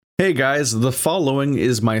Hey guys, the following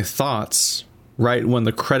is my thoughts right when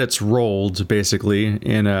the credits rolled, basically,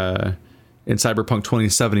 in Cyberpunk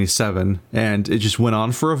 2077, and it just went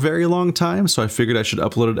on for a very long time, so I figured I should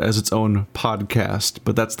upload it as its own podcast.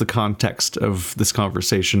 But that's the context of this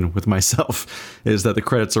conversation with myself, is that the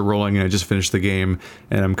credits are rolling and I just finished the game,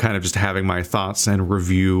 and I'm kind of just having my thoughts and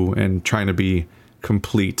review and trying to be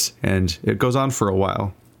complete, and it goes on for a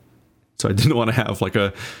while. So I didn't want to have like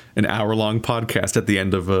an hour-long podcast at the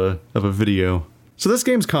end of a video. So this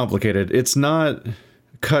game's complicated. It's not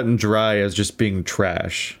cut and dry as just being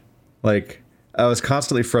trash. Like, I was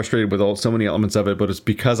constantly frustrated with so many elements of it, but it's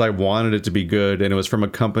because I wanted it to be good, and it was from a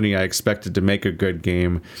company I expected to make a good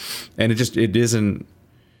game. And it isn't,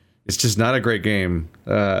 it's just not a great game,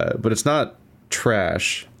 but it's not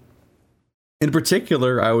trash. In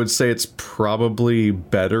particular, I would say it's probably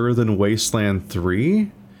better than Wasteland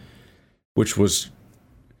 3. Which was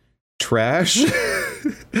trash.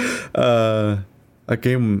 A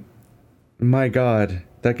game, my god,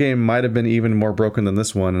 that game might have been even more broken than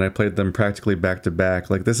this one, and I played them practically back to back.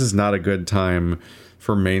 Like, this is not a good time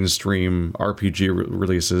for mainstream RPG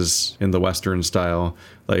releases in the Western style.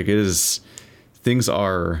 Like, things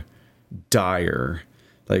are dire.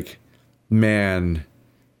 Like, man,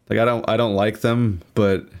 like I don't like them,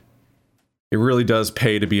 but it really does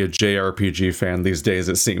pay to be a JRPG fan these days,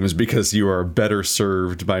 it seems, because you are better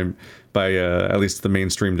served by at least the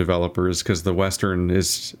mainstream developers, because the Western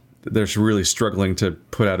they're really struggling to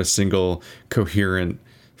put out a single coherent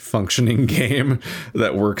functioning game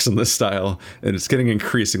that works in this style, and it's getting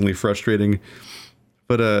increasingly frustrating.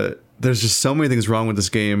 But there's just so many things wrong with this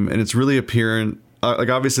game, and it's really apparent. Like,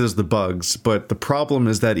 obviously there's the bugs, but the problem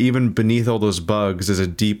is that even beneath all those bugs is a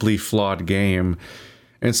deeply flawed game.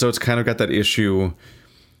 And so it's kind of got that issue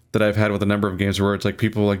that I've had with a number of games where it's like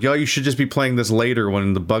people are like, yo, you should just be playing this later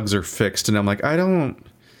when the bugs are fixed. And I'm like, I don't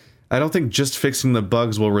think just fixing the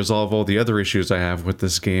bugs will resolve all the other issues I have with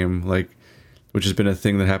this game, like, which has been a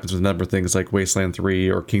thing that happens with a number of things like Wasteland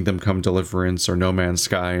 3 or Kingdom Come Deliverance or No Man's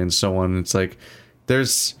Sky and so on. It's like,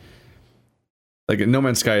 there's, like, No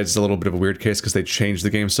Man's Sky is a little bit of a weird case because they changed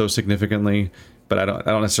the game so significantly, but I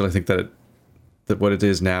don't necessarily think that what it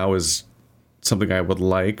is now is something I would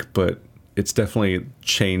like, but it's definitely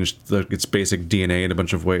changed its basic DNA in a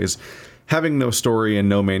bunch of ways. Having no story and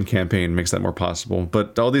no main campaign makes that more possible,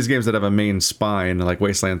 but all these games that have a main spine, like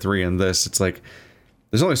Wasteland 3 and this, it's like,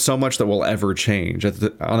 there's only so much that will ever change.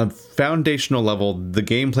 On a foundational level, the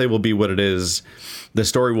gameplay will be what it is, the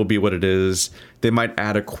story will be what it is, they might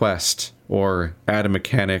add a quest, or add a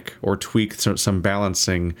mechanic, or tweak some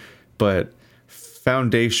balancing, but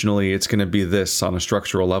foundationally, it's going to be this on a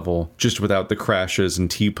structural level, just without the crashes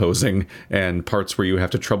and T-posing and parts where you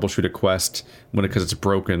have to troubleshoot a quest because it's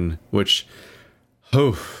broken, which,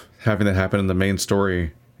 having that happen in the main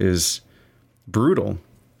story is brutal.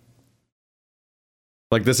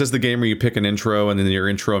 Like, this is the game where you pick an intro and then your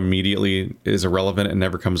intro immediately is irrelevant and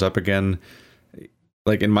never comes up again.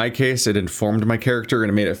 Like, in my case, it informed my character and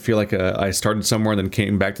it made it feel like I started somewhere and then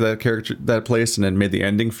came back to that place, and then made the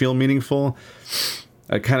ending feel meaningful.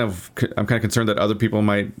 I'm kind of concerned that other people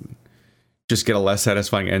might just get a less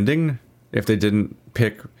satisfying ending if they didn't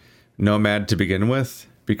pick Nomad to begin with,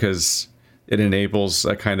 because it enables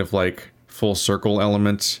a kind of like full circle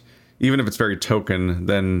element, even if it's very token,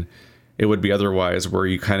 than it would be otherwise, where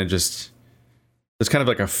you kind of just, there's kind of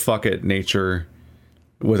like a fuck it nature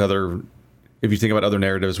with other. If you think about other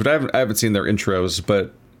narratives, but I haven't seen their intros,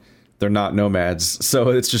 but they're not Nomads. So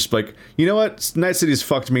it's just like, you know what? Night City's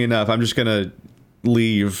fucked me enough. I'm just going to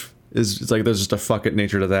leave. It's like, there's just a fuck it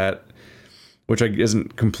nature to that, which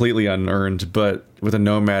isn't completely unearned. But with a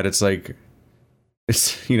Nomad, it's like,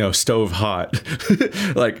 it's, you know, stove hot.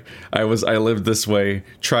 Like, I lived this way,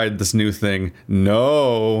 tried this new thing.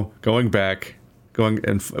 No, going back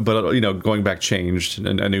changed,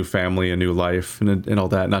 and a new family, a new life, and all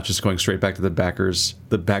that, not just going straight back to the backers.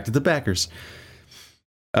 The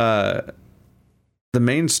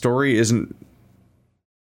main story isn't,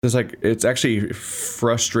 there's like, it's actually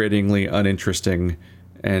frustratingly uninteresting,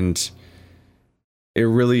 and it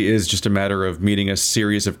really is just a matter of meeting a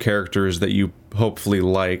series of characters that you hopefully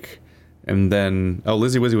like, and then,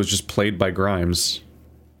 Lizzie Wizzy was just played by Grimes.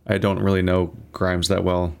 I don't really know Grimes that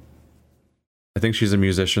well. I think she's a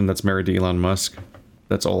musician that's married to Elon Musk.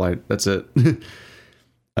 That's it.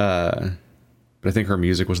 But I think her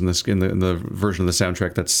music was in the version of the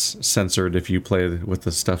soundtrack that's censored if you play with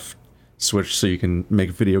the stuff switched so you can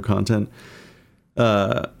make video content.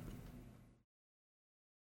 Like,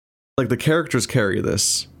 the characters carry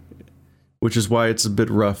this, which is why it's a bit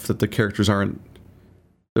rough that the characters aren't,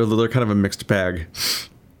 they're kind of a mixed bag.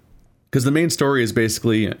 Because the main story is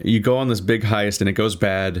basically you go on this big heist and it goes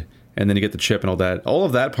bad, and then you get the chip and all that. All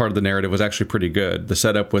of that part of the narrative was actually pretty good. The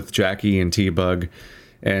setup with Jackie and T-Bug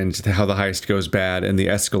and how the heist goes bad and the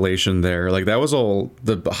escalation there. Like, that was all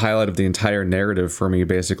the highlight of the entire narrative for me,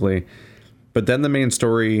 basically. But then the main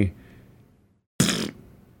story,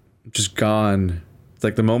 just gone.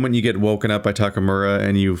 Like, the moment you get woken up by Takamura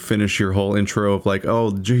and you finish your whole intro of like, oh,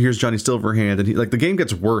 here's Johnny Silverhand, and like the game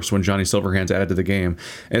gets worse when Johnny Silverhand's added to the game,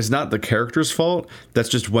 and it's not the character's fault. That's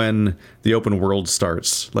just when the open world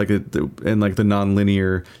starts, like and like the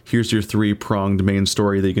non-linear. Here's your 3-pronged main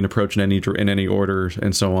story that you can approach in any order,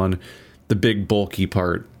 and so on. The big bulky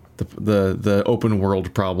part, the open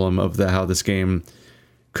world problem of how this game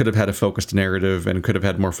could have had a focused narrative and could have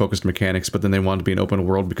had more focused mechanics, but then they wanted to be an open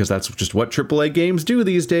world because that's just what AAA games do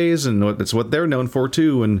these days, and it's what they're known for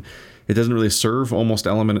too. And it doesn't really serve almost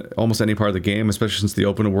any part of the game, especially since the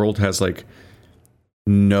open world has like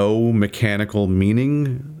no mechanical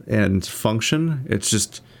meaning and function. It's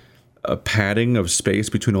just a padding of space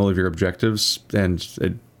between all of your objectives, and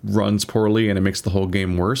it runs poorly and it makes the whole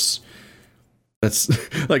game worse. That's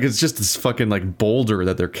like, it's just this fucking like boulder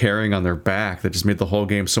that they're carrying on their back that just made the whole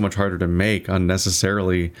game so much harder to make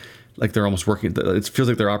unnecessarily. Like, they're almost working, it feels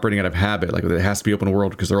like they're operating out of habit, like it has to be open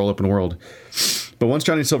world because they're all open world. But once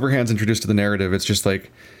Johnny Silverhand's introduced to the narrative, it's just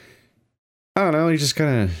like, I don't know, you just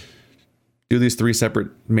kind of do these 3 separate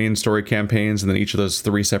main story campaigns, and then each of those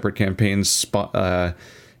 3 separate campaigns has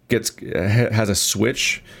a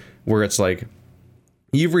switch where it's like,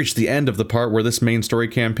 you've reached the end of the part where this main story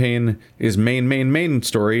campaign is main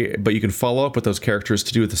story, but you can follow up with those characters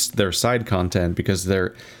to do their side content, because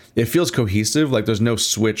it feels cohesive. Like, there's no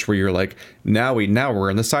switch where you're like, now we're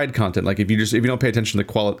in the side content. Like, if you don't pay attention to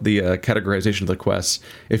the categorization of the quests,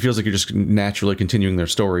 it feels like you're just naturally continuing their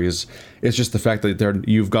stories. It's just the fact that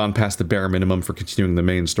you've gone past the bare minimum for continuing the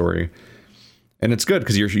main story, and it's good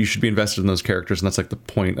because you should be invested in those characters, and that's like the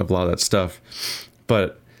point of a lot of that stuff.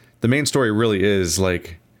 But the main story really is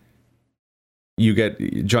like, you get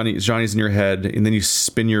Johnny's in your head, and then you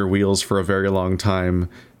spin your wheels for a very long time,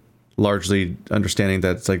 largely understanding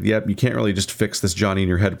that it's like, yep, you can't really just fix this Johnny in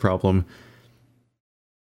your head problem.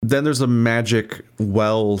 Then there's a magic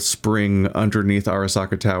well spring underneath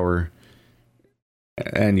Arasaka Tower,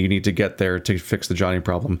 and you need to get there to fix the Johnny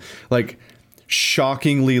problem. Like,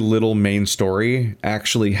 shockingly little main story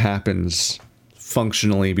actually happens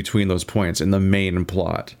functionally between those points in the main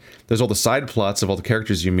plot. There's all the side plots of all the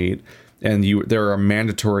characters you meet, and there are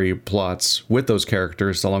mandatory plots with those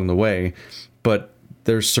characters along the way, but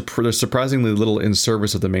there's surprisingly little in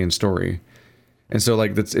service of the main story. And so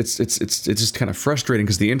like it's just kind of frustrating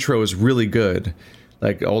because the intro is really good.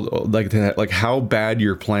 Like how bad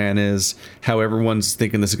your plan is, how everyone's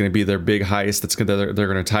thinking this is going to be their big heist they're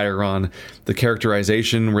going to tire on. The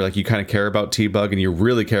characterization where like you kind of care about T-Bug and you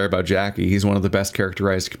really care about Jackie. He's one of the best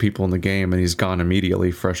characterized people in the game, and he's gone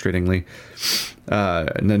immediately, frustratingly.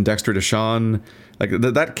 And then Dexter Deshawn, like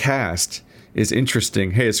that cast is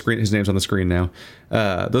interesting. Hey, his name's on the screen now.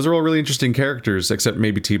 Those are all really interesting characters, except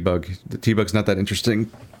maybe T-Bug. T-Bug's not that interesting.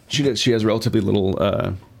 She has relatively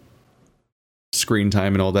little screen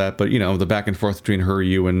time and all that, but you know, the back and forth between her,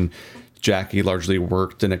 you, and Jackie largely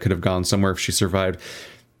worked, and it could have gone somewhere if she survived.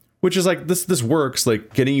 Which is like, this works,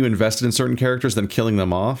 like getting you invested in certain characters, then killing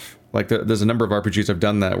them off. Like there's a number of RPGs I've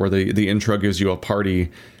done that, where the intro gives you a party,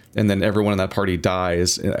 and then everyone in that party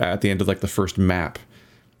dies at the end of like the first map.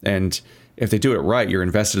 And if they do it right, you're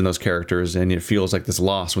invested in those characters, and it feels like this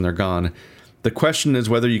loss when they're gone. The question is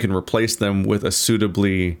whether you can replace them with a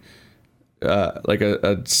suitably like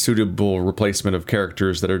a suitable replacement of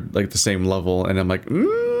characters that are like the same level. And I'm like,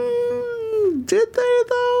 did they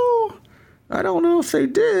though? I don't know if they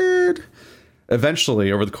did.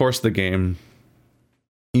 Eventually, over the course of the game,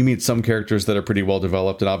 you meet some characters that are pretty well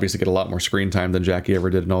developed and obviously get a lot more screen time than Jackie ever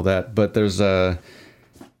did and all that. But there's a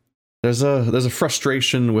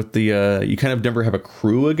frustration with the you kind of never have a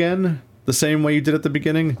crew again the same way you did at the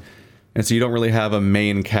beginning. And so you don't really have a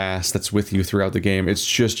main cast that's with you throughout the game. It's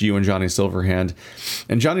just you and Johnny Silverhand.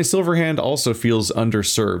 And Johnny Silverhand also feels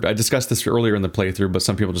underserved. I discussed this earlier in the playthrough, but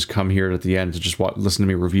some people just come here at the end to just listen to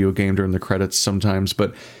me review a game during the credits sometimes.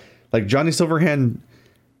 But like, Johnny Silverhand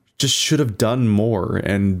just should have done more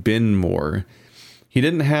and been more. He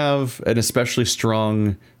didn't have an especially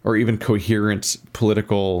strong or even coherent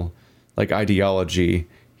political like ideology.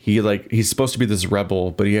 He's supposed to be this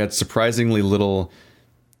rebel, but he had surprisingly little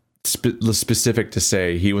specific to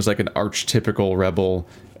say. He was like an archetypical rebel,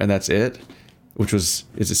 and that's it, which is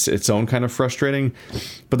its own kind of frustrating.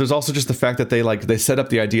 But there's also just the fact that they set up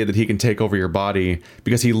the idea that he can take over your body,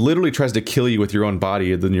 because he literally tries to kill you with your own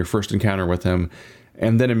body in your first encounter with him,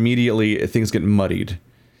 and then immediately things get muddied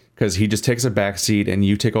because he just takes a backseat and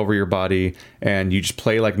you take over your body and you just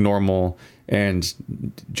play like normal, and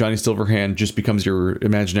Johnny Silverhand just becomes your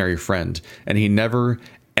imaginary friend, and he never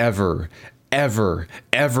ever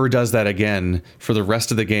does that again for the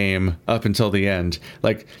rest of the game up until the end.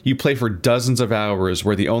 Like, you play for dozens of hours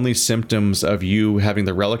where the only symptoms of you having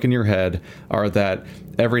the relic in your head are that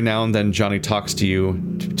every now and then Johnny talks to you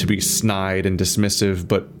to be snide and dismissive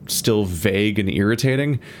but still vague and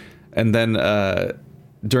irritating, and then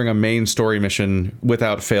during a main story mission,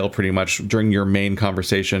 without fail pretty much, during your main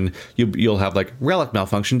conversation, you'll have like relic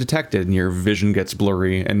malfunction detected and your vision gets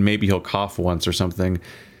blurry, and maybe he'll cough once or something.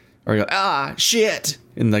 Or you'll, ah, shit!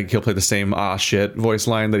 And like he'll play the same ah, shit voice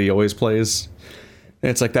line that he always plays.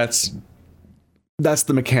 And it's like, that's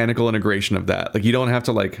the mechanical integration of that. Like, you don't have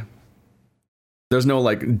to like, there's no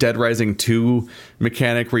like Dead Rising 2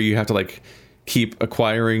 mechanic where you have to like keep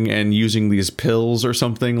acquiring and using these pills or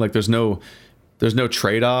something. Like, there's no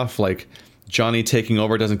trade-off. Like, Johnny taking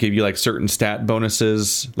over doesn't give you like certain stat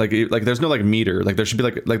bonuses. Like there's no like meter. Like, there should be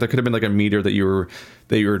like there could have been like a meter that you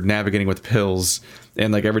were navigating with pills,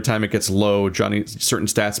 and like every time it gets low, Johnny certain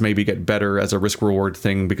stats maybe get better as a risk reward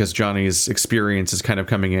thing because Johnny's experience is kind of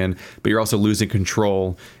coming in, but you're also losing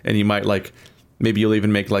control, and you might like, maybe you'll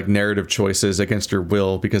even make like narrative choices against your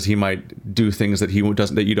will because he might do things that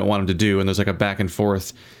that you don't want him to do, and there's like a back and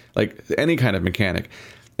forth, like any kind of mechanic.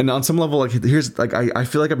 And on some level, like, here's like, I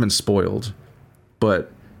feel like I've been spoiled,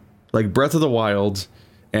 but like Breath of the Wild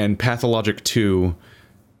and Pathologic 2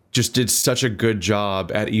 just did such a good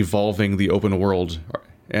job at evolving the open world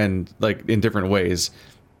and like in different ways.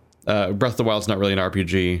 Breath of the Wild's not really an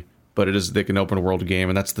RPG, but it is like an open world game,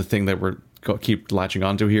 and that's the thing that we're keep latching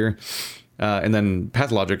onto here. And then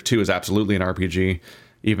Pathologic 2 is absolutely an RPG,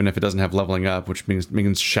 even if it doesn't have leveling up, which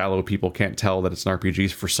means shallow people can't tell that it's an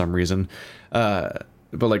RPG for some reason.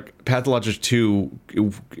 But like Pathologic 2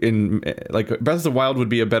 in like Breath of the Wild would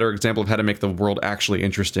be a better example of how to make the world actually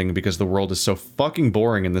interesting, because the world is so fucking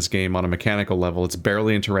boring in this game on a mechanical level. It's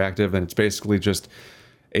barely interactive, and it's basically just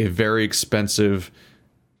a very expensive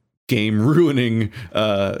game ruining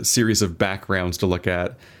series of backgrounds to look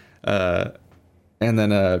at. And then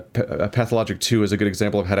Pathologic 2 is a good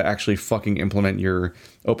example of how to actually fucking implement your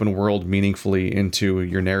open world meaningfully into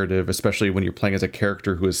your narrative, especially when you're playing as a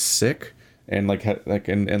character who is sick and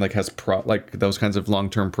has those kinds of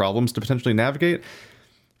long-term problems to potentially navigate.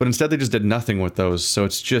 But instead they just did nothing with those, so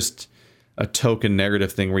it's just a token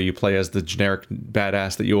narrative thing where you play as the generic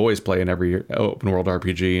badass that you always play in every open world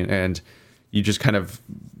RPG, and you just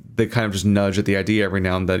they kind of just nudge at the idea every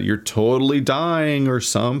now and then that you're totally dying or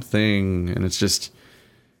something, and it's just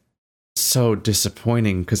so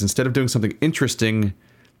disappointing because instead of doing something interesting,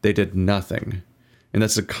 they did nothing. And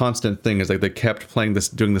that's a constant thing, is like they kept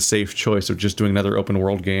doing the safe choice of just doing another open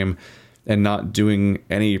world game and not doing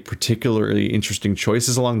any particularly interesting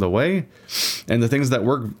choices along the way. And the things that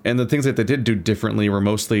work and the things that they did do differently were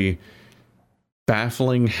mostly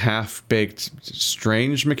baffling, half-baked,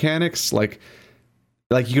 strange mechanics. Like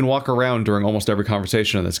you can walk around during almost every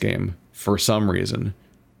conversation in this game for some reason,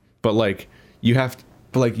 but like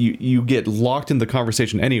you get locked in the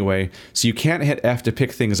conversation anyway, so you can't hit F to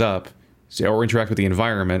pick things up or interact with the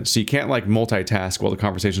environment, so you can't like multitask while the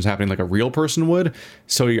conversation's happening like a real person would.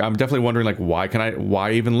 So I'm definitely wondering, like,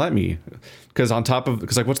 why even let me? Because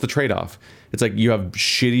like, what's the trade-off? It's like you have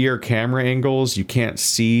shittier camera angles, you can't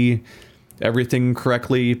see everything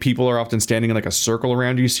correctly, people are often standing in like a circle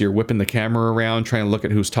around you, so you're whipping the camera around trying to look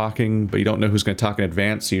at who's talking, but you don't know who's going to talk in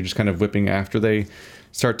advance, so you're just kind of whipping after they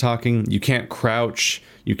start talking. You can't crouch,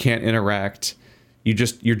 you can't interact, you're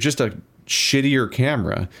just a shittier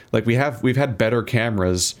camera. Like we've had better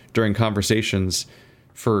cameras during conversations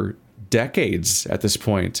for decades at this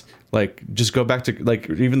point. Like, just go back to like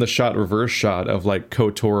even the reverse shot of like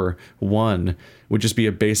KOTOR 1 would just be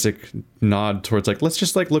a basic nod towards like, let's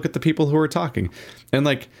just like look at the people who are talking. And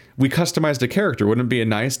like, we customized a character. Wouldn't it be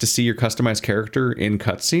nice to see your customized character in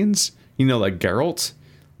cutscenes? You know, like Geralt.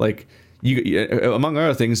 Like, you, among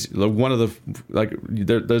other things, one of the like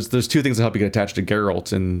there's two things that help you get attached to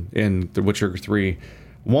Geralt in The Witcher 3.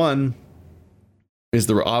 One is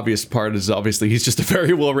the obvious part is obviously he's just a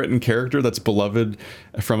very well written character that's beloved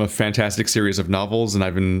from a fantastic series of novels, and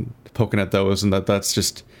I've been poking at those, and it's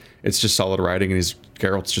just solid writing, and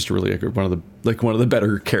Geralt's just really one of the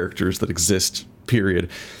better characters that exist, period.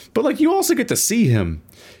 But like, you also get to see him.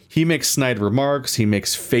 He makes snide remarks, he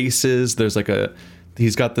makes faces. There's like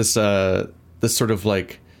he's got this sort of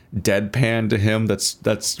like deadpan to him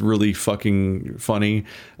that's really fucking funny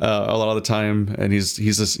a lot of the time, and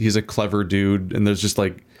he's a clever dude, and there's just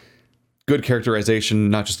like good characterization,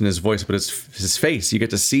 not just in his voice, but his face. You get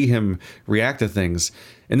to see him react to things.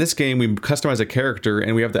 In this game, we customize a character,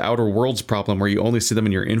 and we have the Outer Worlds problem where you only see them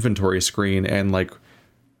in your inventory screen, and like,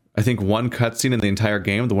 I think one cutscene in the entire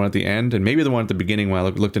game, the one at the end, and maybe the one at the beginning when I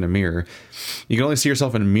looked in a mirror. You can only see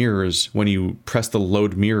yourself in mirrors when you press the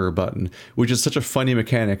load mirror button, which is such a funny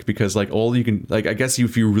mechanic because like all you can, like, I guess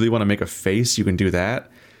if you really want to make a face, you can do that.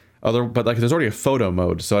 But like there's already a photo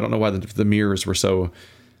mode, so I don't know why the mirrors were so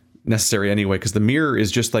necessary anyway, because the mirror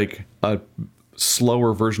is just like a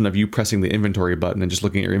slower version of you pressing the inventory button and just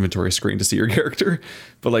looking at your inventory screen to see your character.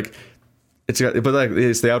 But like, it's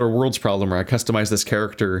the Outer Worlds problem where I customize this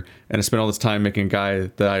character and I spend all this time making a guy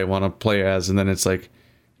that I want to play as, and then it's like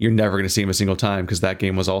you're never going to see him a single time because that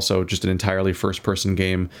game was also just an entirely first-person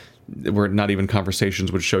game where not even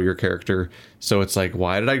conversations would show your character. So it's like,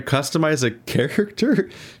 why did I customize a character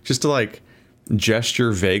just to like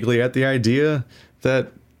gesture vaguely at the idea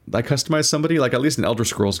that I customize somebody? Like, at least in Elder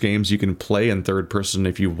Scrolls games, you can play in third person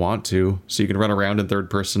if you want to, so you can run around in third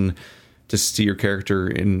person to see your character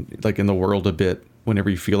in the world a bit whenever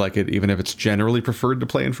you feel like it, even if it's generally preferred to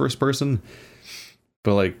play in first person.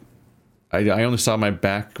 But like, I only saw my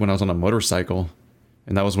back when I was on a motorcycle,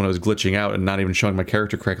 and that was when I was glitching out and not even showing my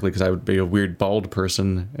character correctly because I would be a weird bald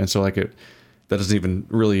person, and so like that doesn't even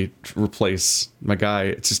really replace my guy.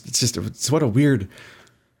 It's what a weird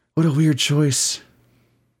choice.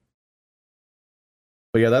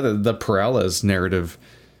 But yeah, the Perales narrative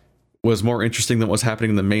was more interesting than what was happening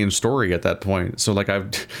in the main story at that point. So like I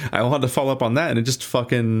wanted to follow up on that, and it just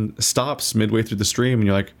fucking stops midway through the stream, and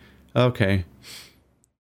you're like, okay.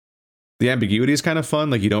 The ambiguity is kind of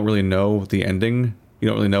fun. Like, you don't really know the ending. You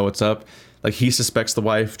don't really know what's up. Like, he suspects the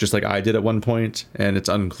wife just like I did at one point, and it's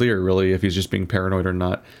unclear really if he's just being paranoid or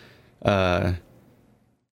not.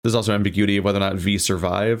 There's also ambiguity of whether or not V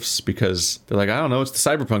survives, because they're like, I don't know, it's the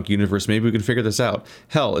cyberpunk universe, maybe we can figure this out.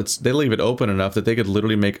 Hell, they leave it open enough that they could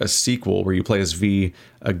literally make a sequel where you play as V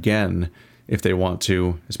again if they want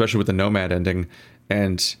to, especially with the Nomad ending.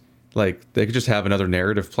 And like, they could just have another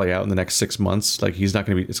narrative play out in the next 6 months. Like, he's not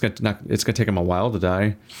going to be, it's going to take him a while to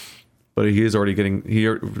die, but he is already getting,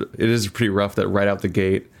 it is pretty rough that right out the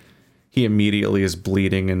gate, he immediately is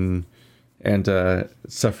bleeding and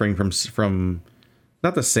suffering from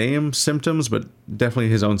not the same symptoms, but definitely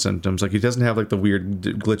his own symptoms. Like, he doesn't have like the weird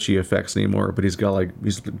glitchy effects anymore, but he's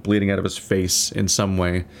bleeding out of his face in some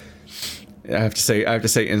way. I have to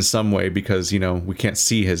say in some way, because, you know, we can't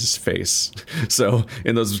see his face. So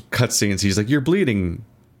in those cutscenes, he's like, you're bleeding.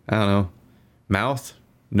 I don't know, mouth,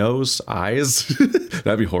 nose, eyes.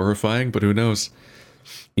 That'd be horrifying, but who knows?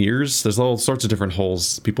 Ears. There's all sorts of different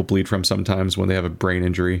holes people bleed from sometimes when they have a brain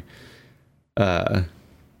injury.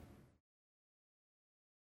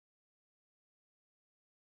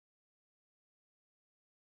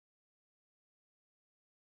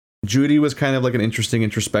 Judy was kind of like an interesting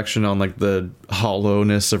introspection on like the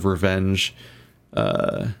hollowness of revenge.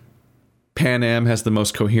 Panam has the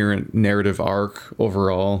most coherent narrative arc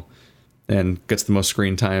overall and gets the most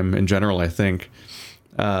screen time in general, I think.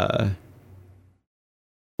 River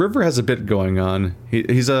has a bit going on.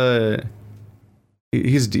 He's a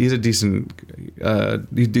decent,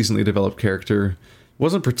 decently developed character.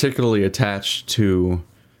 Wasn't particularly attached to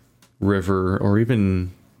River or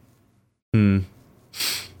even.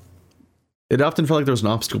 It often felt like there was an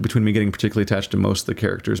obstacle between me getting particularly attached to most of the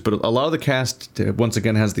characters, but a lot of the cast, once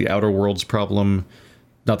again, has the Outer Worlds problem.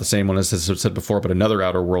 Not the same one as I said before, but another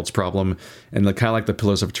Outer Worlds problem, and kind of like the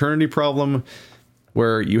Pillars of Eternity problem,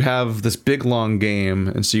 where you have this big, long game,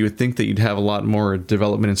 and so you would think that you'd have a lot more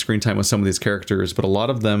development and screen time with some of these characters, but a lot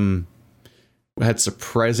of them had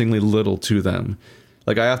surprisingly little to them.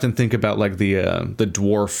 Like, I often think about like the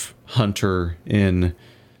dwarf hunter in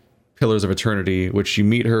Pillars of Eternity, which you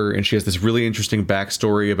meet her and she has this really interesting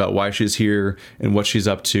backstory about why she's here and what she's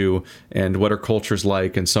up to and what her culture's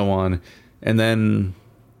like and so on. And then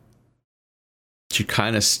she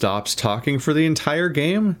kind of stops talking for the entire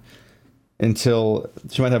game until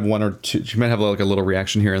she might have one or two, she might have like a little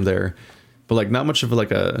reaction here and there, but like not much of like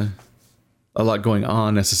a lot going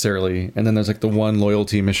on necessarily. And then there's like the one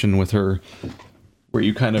loyalty mission with her where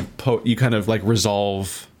you kind of like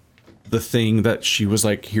resolve the thing that she was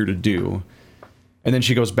like here to do, and then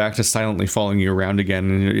she goes back to silently following you around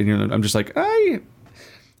again, and you know, I'm just like, I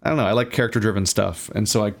don't know, I like character driven stuff, and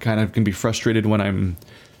so I kind of can be frustrated when I'm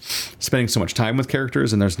spending so much time with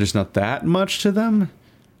characters and there's just not that much to them.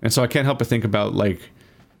 And so I can't help but think about like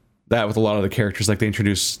that with a lot of the characters. Like, they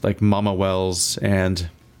introduce like Mama Wells and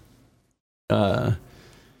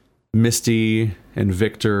Misty and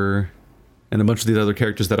Victor and a bunch of these other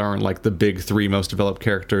characters that aren't like the big three most developed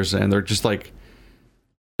characters, and they're just like,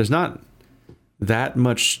 there's not that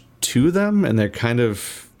much to them, and they're kind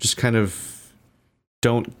of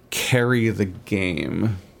don't carry the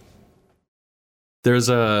game. There's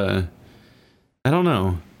I don't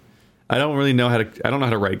know. I don't know how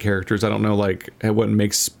to write characters. I don't know like what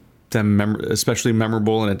makes them especially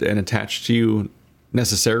memorable and attached to you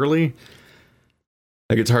necessarily.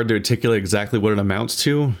 Like it's hard to articulate exactly what it amounts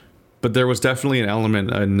to, but there was definitely an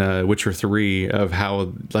element in Witcher 3 of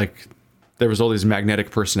how like there was all these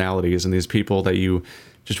magnetic personalities and these people that you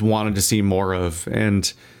just wanted to see more of.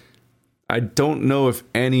 And I don't know if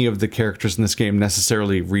any of the characters in this game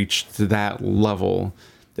necessarily reached that level.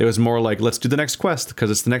 It was more like, let's do the next quest because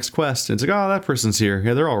it's the next quest. And it's like, oh, that person's here.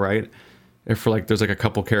 Yeah, they're all right. And for like, there's like a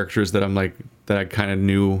couple characters that I'm like, that I kind of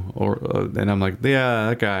knew, or and I'm like, yeah,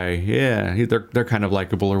 that guy, yeah, they're kind of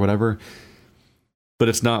likable or whatever. But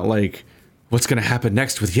it's not like what's gonna happen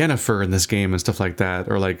next with Yennefer in this game and stuff like that,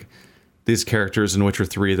 or like these characters in Witcher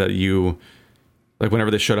 3 that you like whenever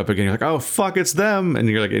they showed up again, you're like, oh fuck, it's them, and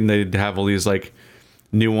you're like, and they'd have all these like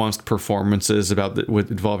nuanced performances about with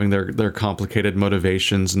involving their complicated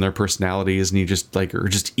motivations and their personalities, and you just like are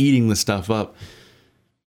just eating the stuff up.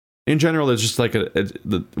 In general, there's just like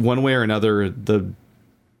the one way or another, the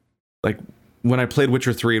like when I played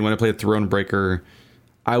Witcher 3 and when I played Thronebreaker,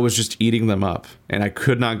 I was just eating them up, and I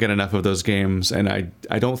could not get enough of those games, and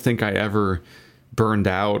I don't think I ever burned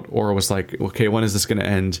out or was like, okay, when is this going to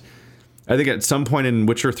end? I think at some point in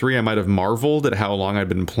Witcher 3, I might have marveled at how long I'd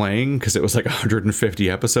been playing, because it was like 150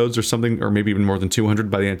 episodes or something, or maybe even more than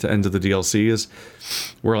 200 by the end of the DLCs,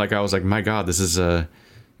 where like I was like, my god, this is a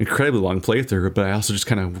incredibly long playthrough, but I also just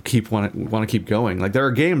kind of want to keep going. Like there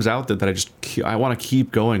are games out there that I want to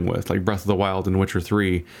keep going with, like Breath of the Wild and Witcher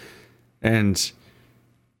 3, and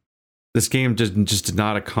this game just did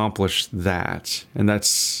not accomplish that. And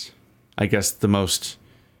that's, I guess, the most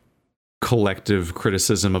collective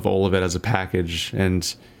criticism of all of it as a package.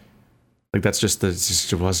 And like that's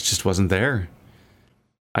just wasn't there.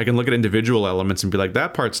 I can look at individual elements and be like,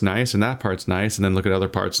 that part's nice and that part's nice, and then look at other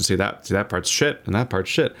parts and say that part's shit and that part's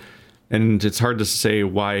shit. And it's hard to say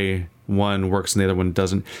why one works and the other one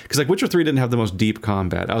doesn't. Because like Witcher 3 didn't have the most deep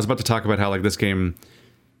combat. I was about to talk about how like this game,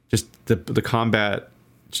 just the combat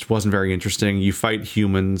just wasn't very interesting. You fight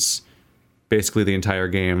humans basically the entire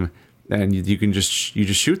game, and you just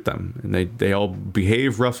shoot them, and they all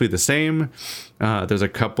behave roughly the same. There's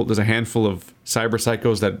a handful of cyber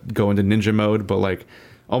psychos that go into ninja mode, but like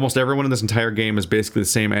almost everyone in this entire game is basically the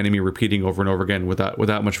same enemy repeating over and over again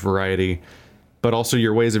without much variety. But also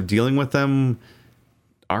your ways of dealing with them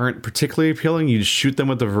aren't particularly appealing. You just shoot them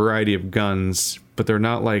with a variety of guns, but they're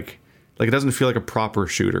not like it doesn't feel like a proper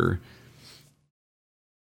shooter.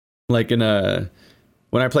 Like when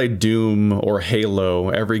I play Doom or Halo,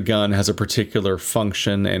 every gun has a particular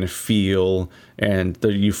function and feel, and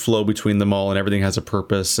you flow between them all, and everything has a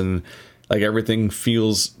purpose, and like everything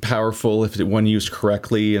feels powerful if when used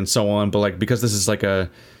correctly and so on. But like because this is like a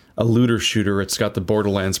looter shooter, it's got the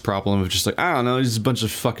Borderlands problem of just like, I don't know, there's a bunch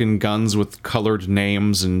of fucking guns with colored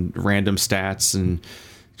names and random stats, and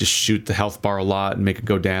just shoot the health bar a lot and make it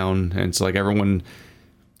go down. And it's like everyone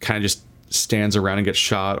kind of just stands around and gets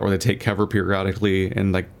shot, or they take cover periodically,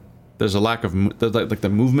 and like there's a lack of like the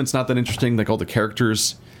movement's not that interesting. Like all the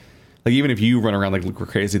characters, like even if you run around like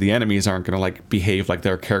crazy, the enemies aren't gonna like behave like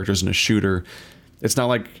they're characters in a shooter. It's not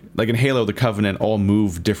like in Halo, the Covenant all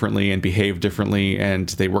move differently and behave differently, and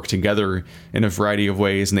they work together in a variety of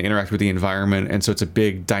ways, and they interact with the environment, and so it's a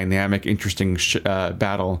big, dynamic, interesting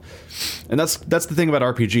battle. And that's the thing about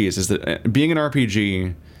RPGs, is that being an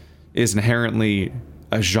RPG is inherently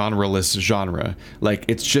a genreless genre. Like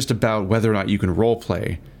it's just about whether or not you can role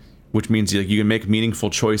play, which means like you can make meaningful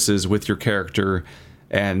choices with your character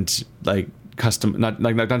and like custom not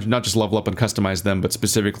just level up and customize them, but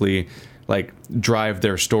specifically like drive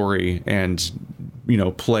their story and, you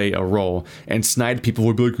know, play a role. And snide people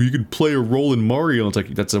would be like, you could play a role in Mario. It's like,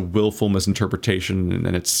 that's a willful misinterpretation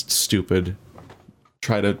and it's stupid.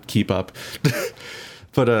 Try to keep up.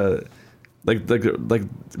 But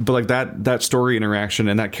that story interaction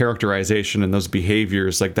and that characterization and those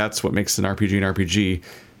behaviors, like that's what makes an RPG an RPG.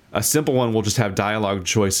 A simple one will just have dialogue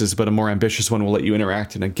choices, but a more ambitious one will let you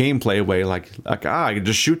interact in a gameplay way, like I can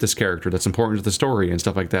just shoot this character that's important to the story and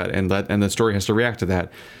stuff like that, and the story has to react to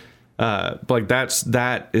that. But like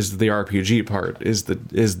that is the RPG part, is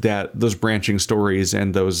that those branching stories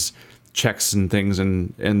and those checks and things,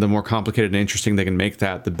 and the more complicated and interesting they can make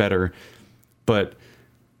that, the better. But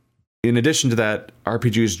in addition to that,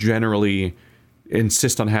 RPGs generally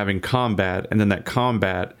insist on having combat, and then that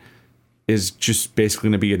combat is just basically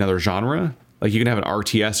going to be another genre. Like you can have an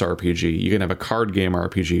RTS RPG, you can have a card game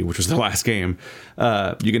RPG, which was the last game.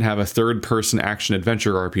 You can have a third-person action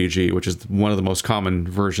adventure RPG, which is one of the most common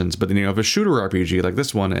versions. But then you have a shooter RPG like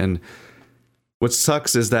this one. And what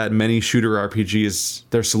sucks is that many shooter RPGs,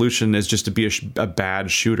 their solution is just to be a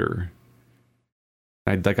bad shooter.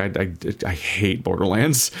 I hate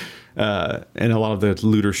Borderlands and a lot of the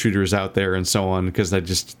looter shooters out there and so on, because they're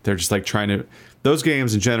just like trying to. Those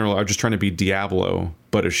games in general are just trying to be Diablo,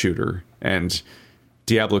 but a shooter. And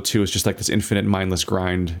Diablo 2 is just like this infinite mindless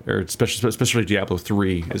grind, or especially Diablo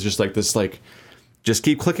 3 is just like this, like, just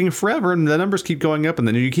keep clicking forever and the numbers keep going up and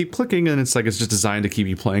then you keep clicking and it's like it's just designed to keep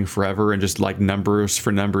you playing forever and just like numbers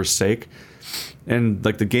for numbers sake. And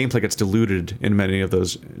like the gameplay gets diluted in many of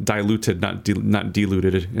those, diluted, not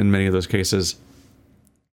diluted in many of those cases.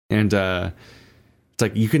 And it's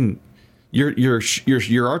like you can. Your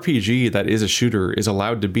RPG that is a shooter is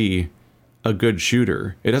allowed to be a good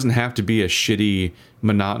shooter. It doesn't have to be a shitty,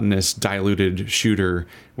 monotonous, diluted shooter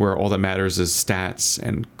where all that matters is stats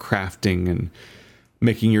and crafting and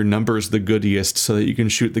making your numbers the goodiest so that you can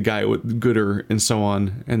shoot the guy with gooder and so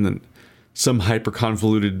on. And then some hyper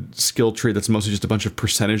convoluted skill tree that's mostly just a bunch of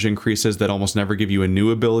percentage increases that almost never give you a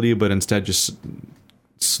new ability, but instead just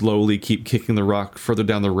slowly keep kicking the rock further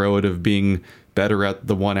down the road of being better at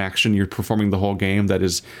the one action you're performing the whole game that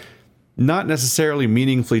is not necessarily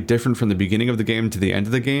meaningfully different from the beginning of the game to the end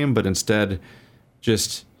of the game, but instead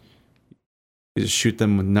just shoot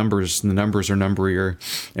them with numbers, and the numbers are numberier,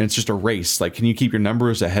 and it's just a race. Like, can you keep your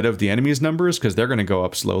numbers ahead of the enemy's numbers? Because they're going to go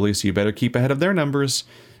up slowly, so you better keep ahead of their numbers,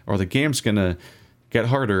 or the game's going to get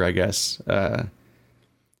harder, I guess.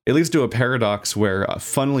 It leads to a paradox where,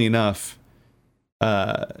 funnily enough,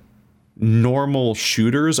 normal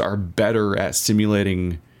shooters are better at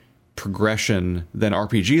simulating progression than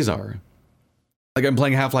RPGs are. Like, I'm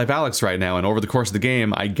playing Half-Life Alyx right now, and over the course of the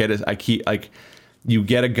game, I get it. I keep, like, you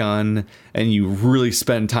get a gun and you really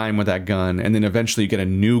spend time with that gun, and then eventually you get a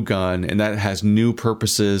new gun and that has new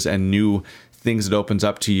purposes and new things it opens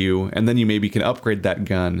up to you, and then you maybe can upgrade that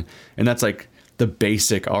gun. And that's like the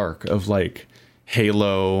basic arc of like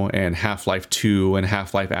Halo and Half-Life 2 and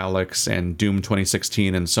Half-Life Alyx and Doom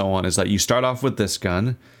 2016 and so on, is that you start off with this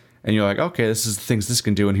gun and you're like, okay, this is the things this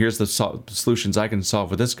can do, and here's the solutions I can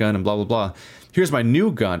solve with this gun, and blah blah blah. Here's my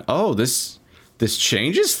new gun. Oh, this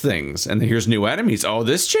changes things. And here's new enemies. Oh,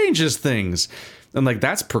 this changes things. And like,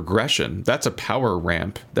 that's progression. That's a power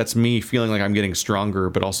ramp. That's me feeling like I'm getting stronger,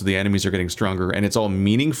 but also the enemies are getting stronger, and it's all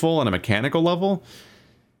meaningful on a mechanical level.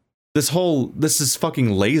 This is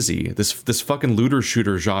fucking lazy. This fucking looter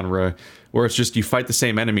shooter genre where it's just you fight the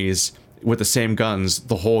same enemies with the same guns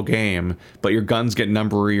the whole game, but your guns get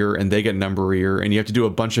numberier and they get numberier, and you have to do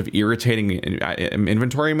a bunch of irritating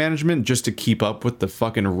inventory management just to keep up with the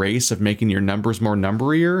fucking race of making your numbers more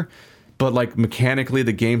numberier. But like, mechanically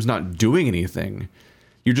the game's not doing anything.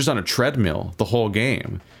 You're just on a treadmill the whole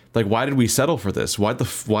game. Like, why did we settle for this?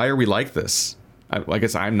 Why are we like this? I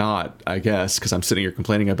guess I'm not, I guess, because I'm sitting here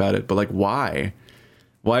complaining about it, but like, why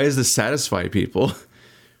does this satisfy people?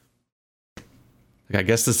 Like, I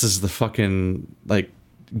guess this is the fucking, like,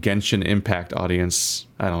 Genshin Impact audience.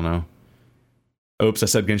 I don't know. Oops, I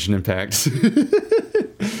said Genshin Impact.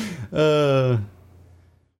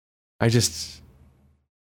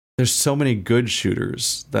 There's so many good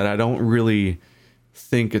shooters that I don't really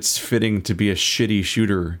think it's fitting to be a shitty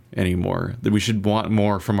shooter anymore. That we should want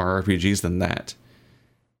more from our RPGs than that.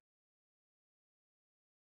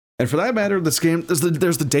 And for that matter, this game, there's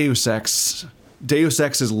the Deus Ex. Deus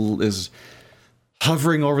Ex is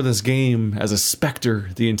hovering over this game as a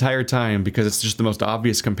specter the entire time, because it's just the most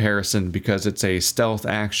obvious comparison, because it's a stealth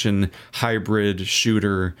action hybrid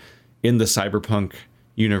shooter in the cyberpunk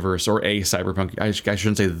universe, or a cyberpunk, I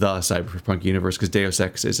shouldn't say the cyberpunk universe, because Deus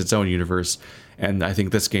Ex is its own universe, and I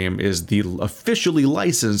think this game is the officially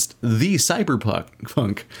licensed the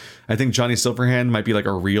cyberpunk. I think Johnny Silverhand might be like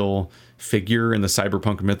a real figure in the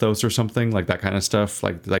cyberpunk mythos or something, like that kind of stuff.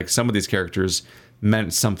 Like some of these characters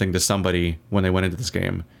meant something to somebody when they went into this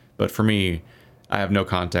game, but for me, I have no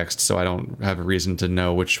context, so I don't have a reason to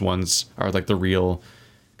know which ones are like the real,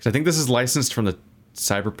 because I think this is licensed from the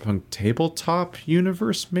cyberpunk tabletop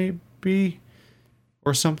universe, maybe,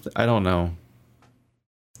 or something. I don't know,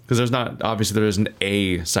 because there isn't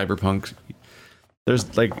a cyberpunk.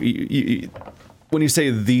 There's like, when you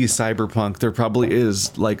say the cyberpunk, there probably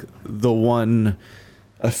is like the one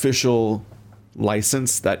official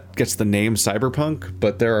license that gets the name cyberpunk,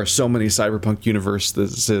 but there are so many cyberpunk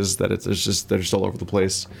universes that they're just all over the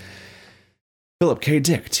place. Philip K.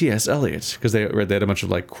 Dick, T.S. Eliot, because they had a bunch of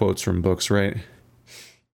like quotes from books, right?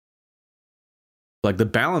 Like, the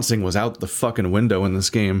balancing was out the fucking window in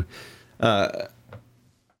this game.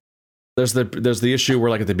 There's the issue where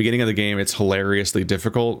like at the beginning of the game it's hilariously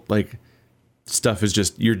difficult. Like stuff is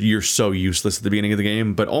just you're so useless at the beginning of the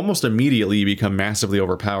game, but almost immediately you become massively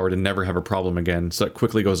overpowered and never have a problem again. So it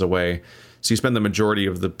quickly goes away. So you spend the majority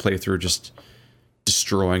of the playthrough just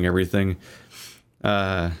destroying everything.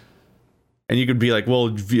 And you could be like, well,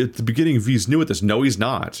 at the beginning V's new at this. No, he's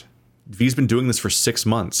not. V's been doing this for 6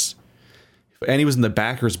 months. And he was in the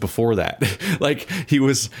backers before that. Like he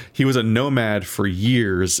was a nomad for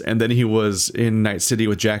years, and then he was in Night City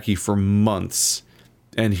with Jackie for months.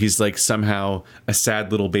 And he's like somehow a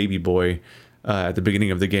sad little baby boy at the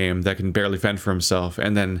beginning of the game that can barely fend for himself.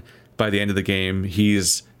 And then by the end of the game,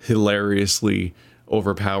 he's hilariously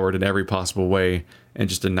overpowered in every possible way and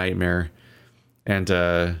just a nightmare. And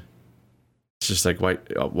it's just like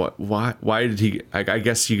why did he? I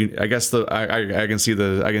guess I can see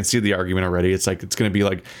the argument already. It's like it's gonna be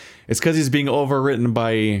like it's because he's being overwritten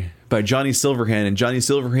by Johnny Silverhand, and Johnny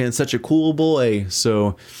Silverhand's such a cool boy.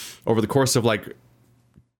 So over the course of like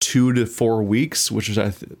 2 to 4 weeks, which is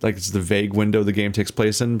like it's the vague window the game takes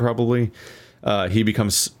place in, probably he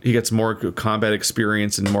gets more combat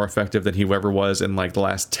experience and more effective than he ever was in like the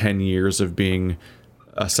last 10 years of being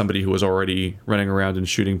somebody who was already running around and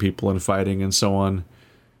shooting people and fighting and so on.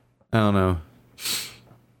 I don't know.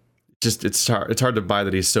 Just it's hard to buy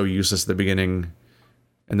that he's so useless at the beginning,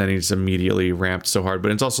 and then he's immediately ramped so hard.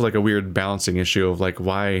 But it's also like a weird balancing issue of like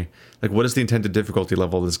why, like what is the intended difficulty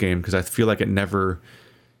level of this game? Because I feel like I never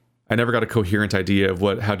got a coherent idea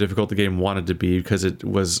of how difficult the game wanted to be, because it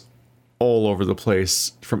was all over the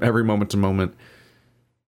place from every moment to moment.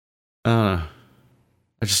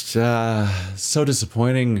 I just so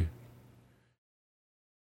disappointing.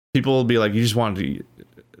 People will be like, you just wanted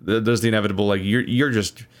to. There's the inevitable like you're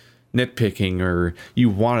just nitpicking, or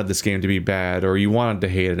you wanted this game to be bad, or you wanted to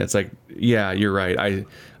hate it. It's like, yeah, you're right.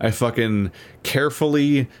 I fucking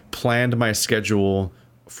carefully planned my schedule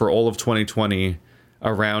for all of 2020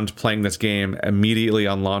 around playing this game immediately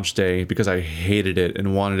on launch day because I hated it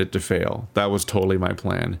and wanted it to fail. That was totally my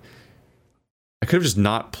plan. I could have just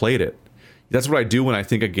not played it. That's what I do when I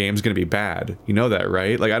think a game's going to be bad. You know that,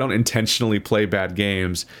 right? Like I don't intentionally play bad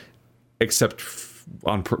games except for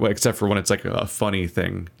when it's like a funny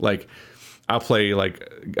thing. Like I'll play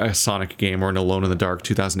like a Sonic game or an Alone in the Dark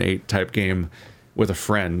 2008 type game with a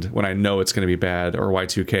friend when I know it's going to be bad, or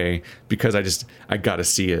Y2K, because I got to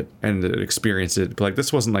see it and experience it. But like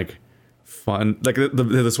this wasn't like fun. Like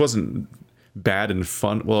this wasn't bad and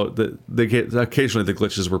fun. Well, occasionally the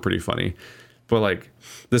glitches were pretty funny. But like,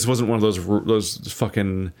 this wasn't one of those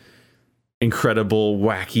fucking incredible,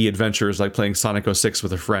 wacky adventures like playing Sonic 06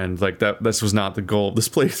 with a friend. Like this was not the goal of this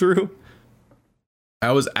playthrough.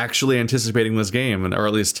 I was actually anticipating this game, or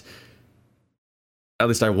at least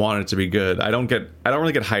I want it to be good. I don't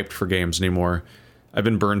really get hyped for games anymore. I've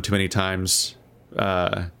been burned too many times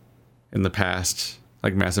in the past,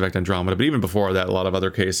 like Mass Effect Andromeda, but even before that, a lot of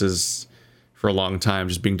other cases for a long time,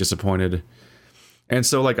 just being disappointed. And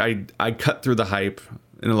so like I cut through the hype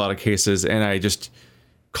in a lot of cases, and I just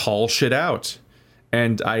call shit out.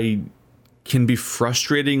 And I can be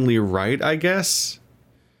frustratingly right, I guess.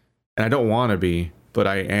 And I don't want to be, but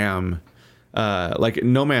I am. Like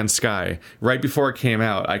No Man's Sky, right before it came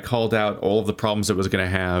out, I called out all of the problems it was going to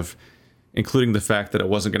have, including the fact that it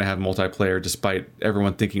wasn't going to have multiplayer, despite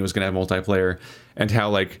everyone thinking it was going to have multiplayer, and how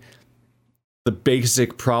like the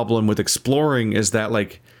basic problem with exploring is that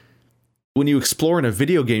like when you explore in a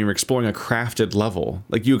video game, you're exploring a crafted level.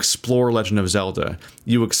 Like you explore Legend of Zelda,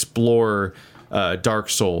 you explore Dark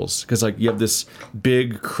Souls, because like you have this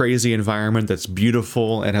big crazy environment that's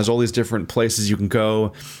beautiful and has all these different places you can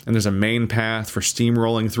go, and there's a main path for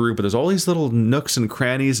steamrolling through, but there's all these little nooks and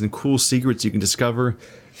crannies and cool secrets you can discover.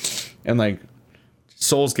 And like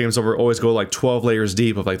Souls games always go like 12 layers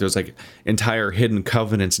deep of like there's like entire hidden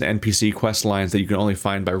covenants and NPC quest lines that you can only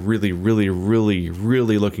find by really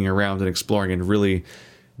looking around and exploring and really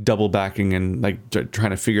double backing and like trying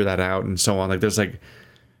to figure that out and so on. Like there's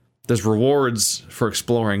rewards for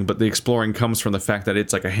exploring, but the exploring comes from the fact that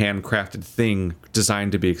it's like a handcrafted thing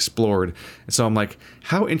designed to be explored. And so I'm like,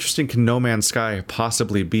 how interesting can No Man's Sky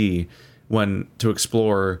possibly be to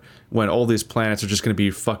explore when all these planets are just going to be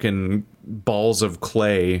fucking balls of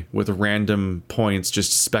clay with random points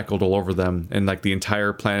just speckled all over them, and like the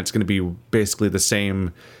entire planet's going to be basically the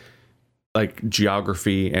same like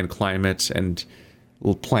geography and climate and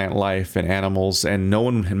plant life and animals, and no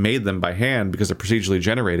one had made them by hand because they're procedurally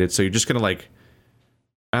generated. So you're just gonna like,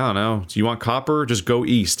 I don't know, do you want copper? Just go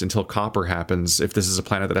east until copper happens, if this is a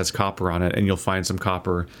planet that has copper on it, and you'll find some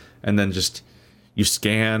copper, and then just you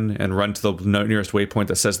scan and run to the nearest waypoint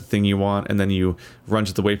that says the thing you want, and then you run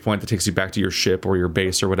to the waypoint that takes you back to your ship or your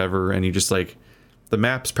base or whatever, and you just like, the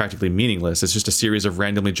map's practically meaningless. It's just a series of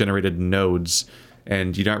randomly generated nodes,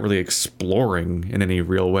 and you're not really exploring in any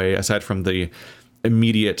real way aside from the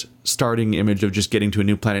immediate starting image of just getting to a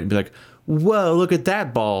new planet and be like, whoa, look at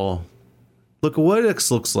that ball, look at what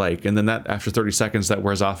it looks like, and then that after 30 seconds that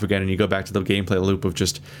wears off again, and you go back to the gameplay loop of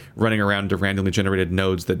just running around to randomly generated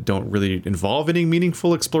nodes that don't really involve any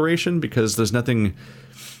meaningful exploration because there's nothing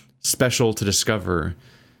special to discover.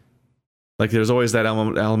 Like, there's always that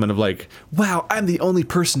element of like, wow, I'm the only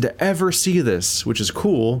person to ever see this, which is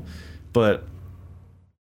cool, but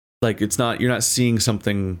like, it's not, you're not seeing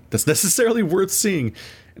something that's necessarily worth seeing.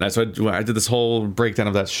 And so I did this whole breakdown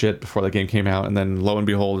of that shit before the game came out, and then lo and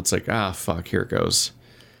behold, it's like, ah, fuck, here it goes.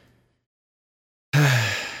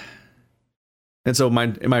 And so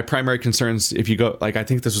my primary concerns, if you go, like, I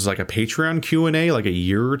think this was like a Patreon Q&A like a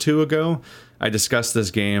year or two ago, I discussed this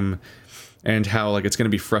game and how like it's going to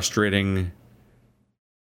be frustrating,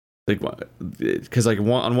 like, because like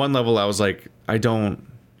on one level I was like, I don't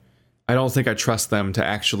think I trust them to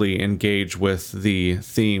actually engage with the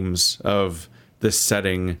themes of this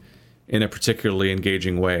setting in a particularly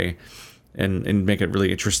engaging way and make it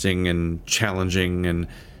really interesting and challenging, and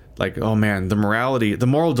like, oh man, the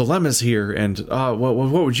moral dilemmas here, and what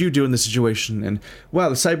would you do in this situation, and wow,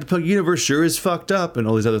 the cyberpunk universe sure is fucked up, and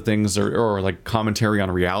all these other things, or like commentary on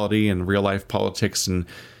reality and real life politics and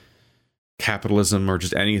capitalism, or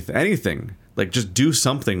just anything, like just do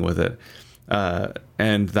something with it.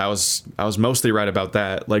 And I was mostly right about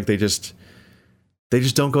that. Like, they just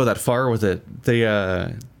don't go that far with it.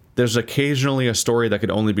 There's occasionally a story that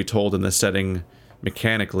could only be told in this setting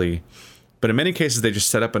mechanically, but in many cases they just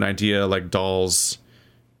set up an idea like dolls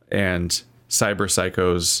and cyber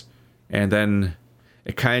psychos, and then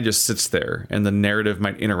it kind of just sits there, and the narrative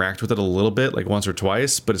might interact with it a little bit, like once or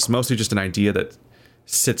twice, but it's mostly just an idea that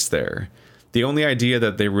sits there. The only idea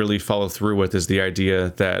that they really follow through with is the idea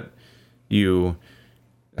that you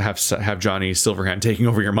have Johnny Silverhand taking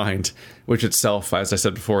over your mind, which itself, as I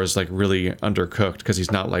said before, is like really undercooked because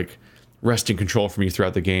he's not like wresting control from you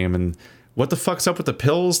throughout the game. And what the fuck's up with the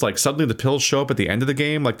pills? Like, suddenly the pills show up at the end of the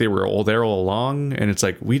game like they were all there all along, and it's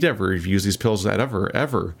like, we never used these pills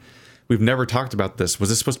ever. We've never talked about this. Was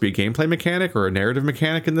this supposed to be a gameplay mechanic or a narrative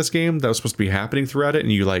mechanic in this game that was supposed to be happening throughout it,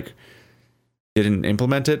 and you like didn't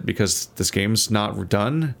implement it because this game's not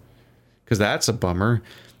done? Because that's a bummer.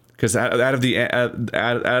 Because out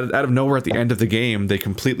of nowhere at the end of the game, they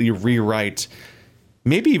completely rewrite,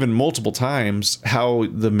 maybe even multiple times, how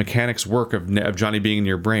the mechanics work of Johnny being in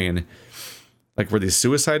your brain. Like, were these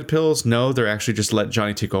suicide pills? No, they're actually just let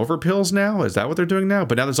Johnny take over pills now. Is that what they're doing now?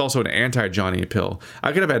 But now there's also an anti-Johnny pill.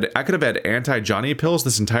 I could have had anti-Johnny pills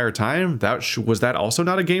this entire time. Was that also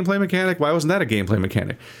not a gameplay mechanic? Why wasn't that a gameplay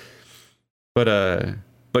mechanic?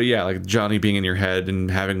 But yeah, like Johnny being in your head and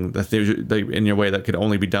having the in your way that could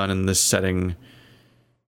only be done in this setting.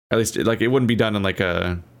 At least, like, it wouldn't be done in like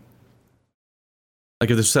if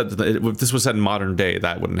this was set in modern day,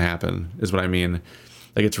 that wouldn't happen, is what I mean.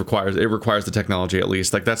 Like, it requires the technology, at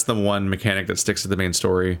least. Like, that's the one mechanic that sticks to the main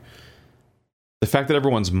story. The fact that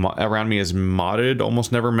everyone's around me is modded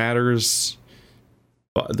almost never matters.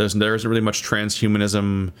 But there isn't really much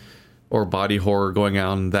transhumanism or body horror going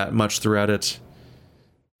on that much throughout it,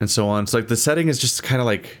 and so on. So like, the setting is just kind of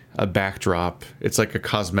like a backdrop. It's like a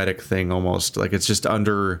cosmetic thing almost. Like, it's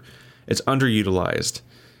underutilized.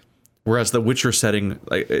 Whereas the Witcher setting,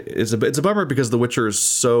 like, it's a bummer because the Witcher is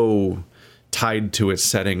so tied to its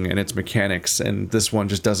setting and its mechanics, and this one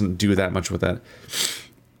just doesn't do that much with that.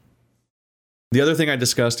 The other thing I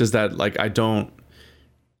discussed is that, like, I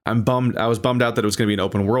was bummed out that it was going to be an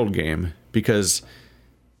open world game, because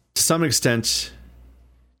to some extent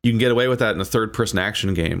you can get away with that in a third-person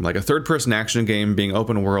action game. Like, a third-person action game being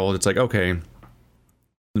open world, it's like, okay,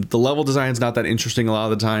 the level design's not that interesting a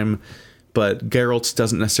lot of the time, but Geralt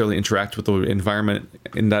doesn't necessarily interact with the environment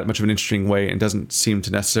in that much of an interesting way, and doesn't seem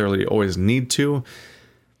to necessarily always need to.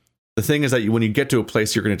 The thing is that when you get to a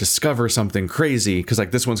place, you're going to discover something crazy, because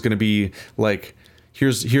like, this one's going to be like,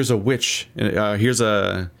 here's a witch, here's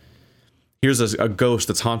a ghost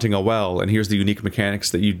that's haunting a well, and here's the unique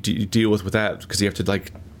mechanics that you deal with that, because you have to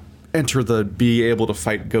like enter the be able to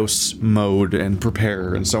fight ghosts mode and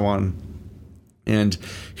prepare and so on. And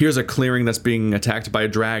here's a clearing that's being attacked by a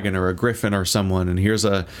dragon or a griffin or someone, and here's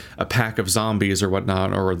a pack of zombies or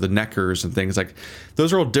whatnot, or the Neckers and things. Like,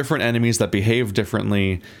 those are all different enemies that behave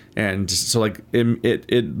differently, and so like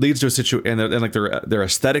it leads to a situation, and like they're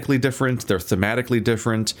aesthetically different, they're thematically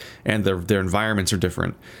different, and their environments are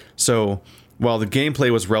different. So while the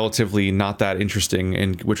gameplay was relatively not that interesting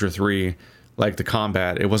in Witcher 3, like the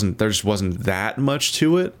combat, there just wasn't that much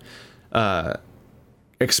to it.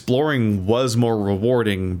 Exploring was more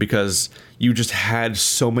rewarding because you just had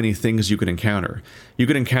so many things you could encounter. You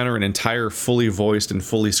could encounter an entire fully voiced and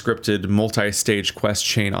fully scripted multi-stage quest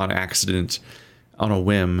chain on accident, on a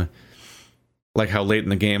whim. Like how late in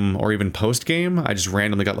the game or even post-game, I just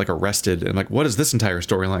randomly got like arrested and like, what is this entire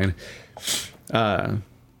storyline?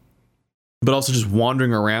 But also just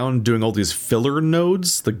wandering around doing all these filler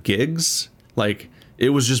nodes, the gigs, like it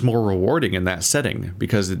was just more rewarding in that setting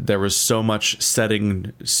because there was so much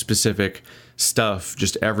setting specific stuff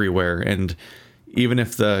just everywhere. And even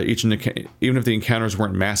if the encounters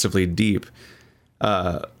weren't massively deep,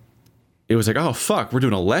 it was like, oh fuck, we're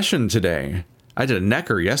doing a Leshen today. I did a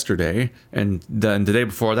Necker yesterday, and then the day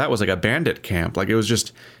before that was like a bandit camp. Like it was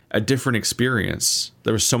just a different experience.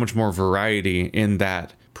 There was so much more variety in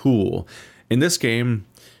that pool. In this game,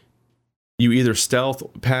 you either stealth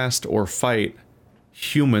past or fight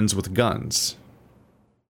humans with guns.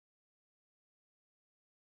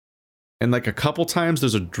 And like a couple times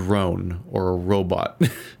there's a drone or a robot.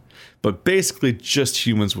 But basically just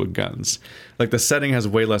humans with guns. Like the setting has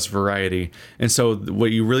way less variety. And so what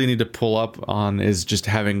you really need to pull up on is just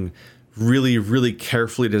having really, really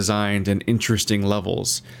carefully designed and interesting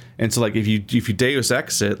levels. And so like if you Deus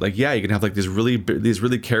Ex it, like yeah, you can have like these really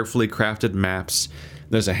carefully crafted maps.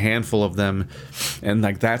 There's a handful of them, and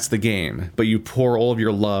like that's the game. But you pour all of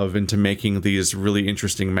your love into making these really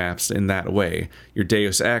interesting maps in that way. Your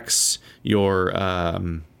Deus Ex, your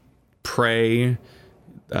Prey,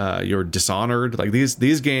 your Dishonored. Like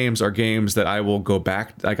these games are games that I will go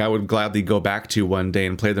back. Like I would gladly go back to one day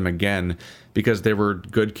and play them again because they were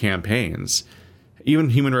good campaigns. Even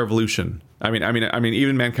Human Revolution. I mean,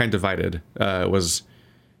 even Mankind Divided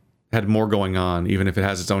had more going on, even if it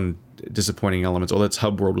has its own disappointing elements. Although its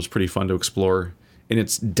hub world was pretty fun to explore in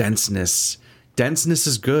its denseness. Denseness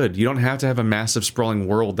is good. You don't have to have a massive sprawling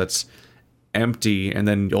world that's empty and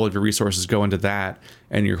then all of your resources go into that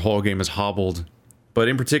and your whole game is hobbled. But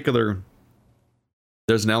in particular,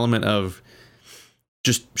 there's an element of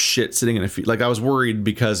just shit sitting in a field. Like I was worried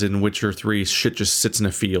because in Witcher 3, shit just sits in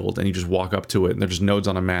a field and you just walk up to it and there's just nodes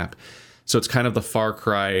on a map. So it's kind of the Far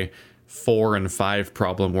Cry 4 and 5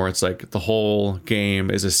 problem where it's like the whole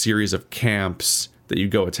game is a series of camps that you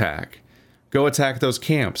go attack. Go attack those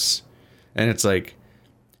camps. And it's like,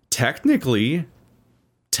 technically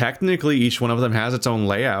each one of them has its own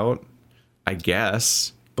layout, I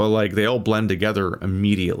guess. But like they all blend together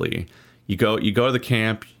immediately. You go to the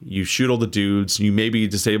camp, you shoot all the dudes, you maybe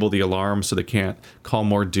disable the alarm so they can't call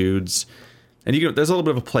more dudes. And there's a little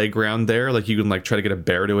bit of a playground there, like you can like try to get a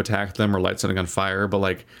bear to attack them or light something on fire, but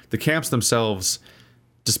like the camps themselves,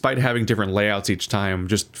 despite having different layouts each time,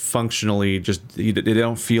 just functionally they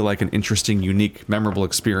don't feel like an interesting, unique, memorable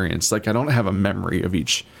experience. Like I don't have a memory of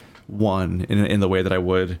each one in the way that I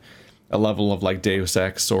would a level of like Deus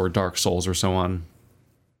Ex or Dark Souls or so on.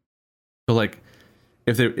 So like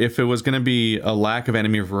if it was going to be a lack of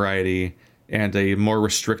enemy variety and a more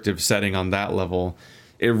restrictive setting on that level,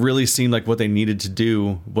 it really seemed like what they needed to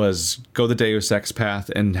do was go the Deus Ex path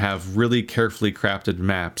and have really carefully crafted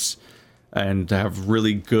maps and have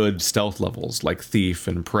really good stealth levels like Thief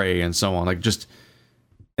and Prey and so on. Like just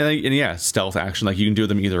and yeah, stealth action, like you can do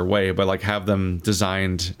them either way, but like have them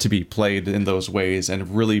designed to be played in those ways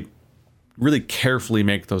and really, really carefully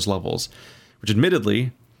make those levels, which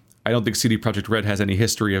admittedly, I don't think CD Projekt Red has any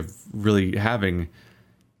history of really having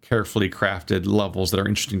carefully crafted levels that are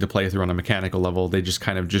interesting to play through on a mechanical level. They just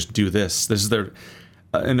kind of just do this. This is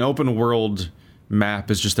an open world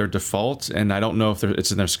map is just their default, and I don't know if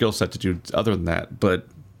it's in their skill set to do other than that. But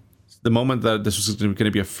the moment that this was going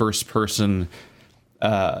to be a first person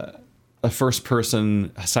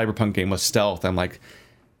cyberpunk game with stealth, I'm like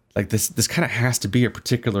this kind of has to be a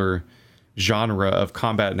particular genre of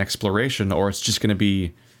combat and exploration, or it's just going to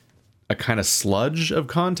be a kind of sludge of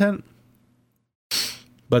content.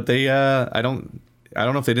 But they, I don't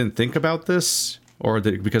know if they didn't think about this, or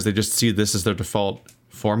because they just see this as their default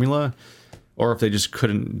formula, or if they just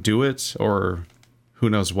couldn't do it, or who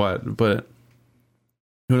knows what. But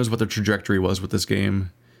who knows what their trajectory was with this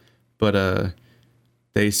game. But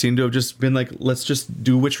they seem to have just been like, let's just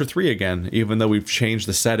do Witcher 3 again, even though we've changed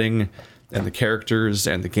the setting and the characters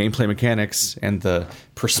and the gameplay mechanics and the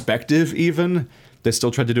perspective even. They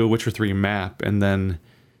still tried to do a Witcher 3 map, and then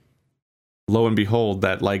lo and behold,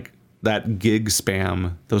 that gig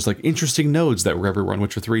spam, those like interesting nodes that were everywhere on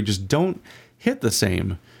Witcher 3 just don't hit the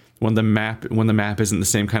same when the map isn't the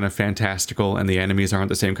same kind of fantastical and the enemies aren't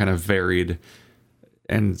the same kind of varied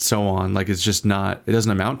and so on. Like it's just not, it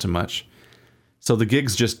doesn't amount to much. So the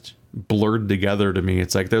gigs just blurred together to me.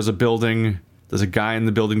 It's like there's a building, there's a guy in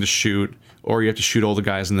the building to shoot, or you have to shoot all the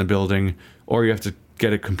guys in the building, or you have to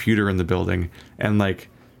get a computer in the building. And like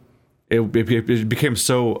it became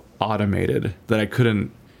so automated that I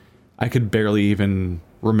could barely even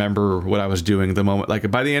remember what I was doing the moment. Like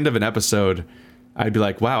by the end of an episode, I'd be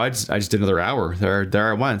like, wow, I just did another hour. There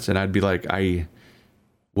I went. And I'd be like,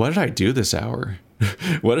 what did I do this hour?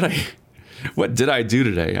 What did I do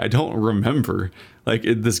today? I don't remember. Like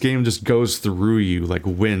this game just goes through you like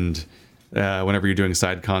wind whenever you're doing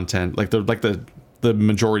side content. Like the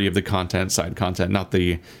majority of the content, side content, not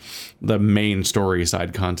the main story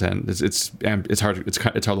side content. It's hard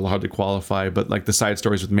to qualify, but like the side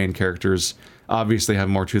stories with main characters obviously have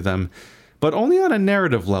more to them, but only on a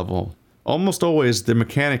narrative level. Almost always, they're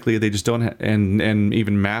mechanically, they just don't and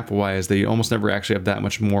even map wise, they almost never actually have that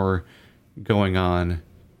much more going on.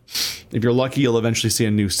 If you're lucky, you'll eventually see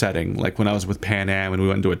a new setting. Like when I was with Pan Am and we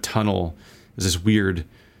went into a tunnel, there's this weird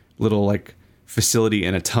little like facility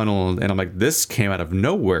in a tunnel, and I'm like, this came out of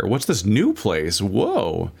nowhere. What's this new place?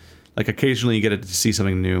 Whoa. Like occasionally you get to see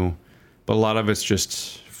something new, but a lot of it's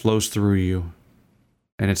just flows through you,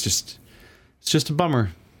 and it's just a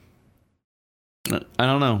bummer. I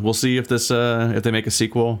don't know. We'll see if if they make a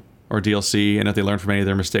sequel or DLC, and if they learn from any of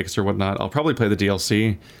their mistakes or whatnot. I'll probably play the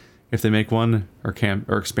DLC if they make one,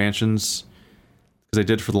 or expansions, because they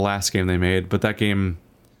did for the last game they made. But that game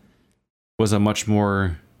was a much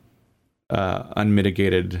more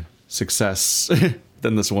unmitigated success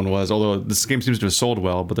than this one was. Although this game seems to have sold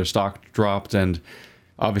well, but their stock dropped, and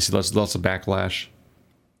obviously lots of backlash.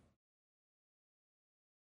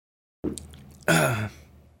 I've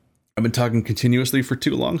been talking continuously for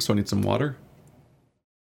too long, so I need some water.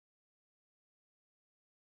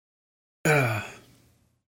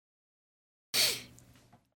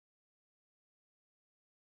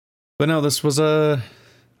 But no, this was I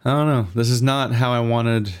don't know. This is not how I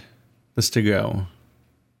wanted this to go.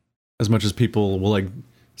 As much as people will like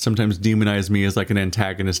sometimes demonize me as like an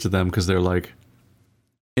antagonist to them because they're like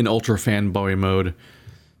in ultra fanboy mode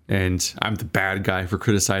and I'm the bad guy for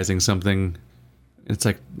criticizing something. It's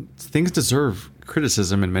like things deserve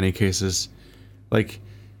criticism in many cases. Like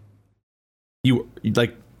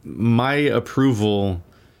my approval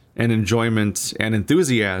and enjoyment and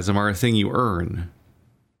enthusiasm are a thing you earn.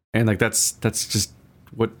 And like that's just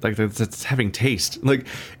what, like that's having taste. Like,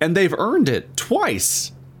 and they've earned it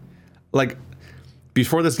twice. Like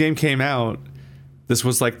before this game came out, this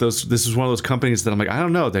was one of those companies that I'm like, I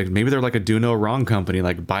don't know, maybe they're like a do no wrong company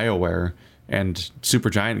like BioWare and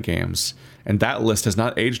Supergiant Games, and that list has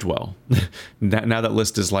not aged well. Now that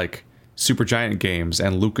list is like Supergiant Games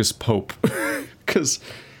and Lucas Pope, because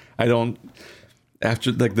after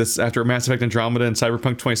Mass Effect Andromeda and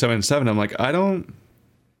Cyberpunk 2077, I'm like,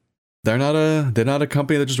 they're not a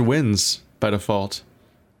company that just wins by default.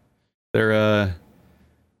 They're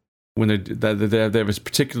when they have a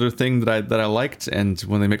particular thing that I liked, and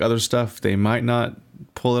when they make other stuff, they might not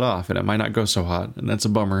pull it off, and it might not go so hot, and that's a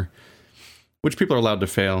bummer. Which people are allowed to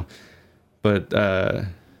fail, but that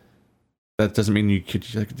doesn't mean you could.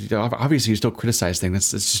 Like, obviously, you still criticize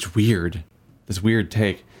things. That's just weird. This weird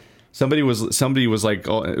take. Somebody was like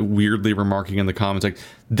weirdly remarking in the comments like,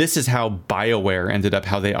 this is how BioWare ended up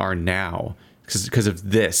how they are now because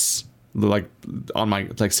of this. Like on my,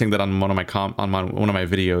 like saying that on one of my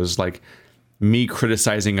videos, like me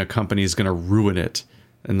criticizing a company is gonna ruin it,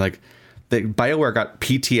 and like BioWare got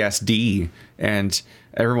PTSD and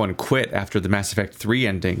everyone quit after the Mass Effect 3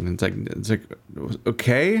 ending. It's like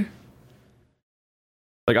okay.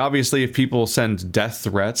 Like, obviously, if people send death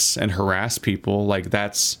threats and harass people, like,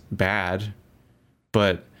 that's bad.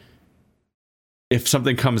 But if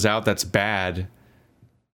something comes out that's bad,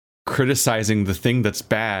 criticizing the thing that's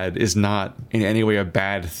bad is not in any way a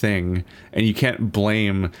bad thing. And you can't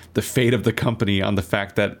blame the fate of the company on the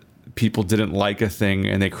fact that people didn't like a thing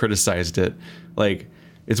and they criticized it. Like,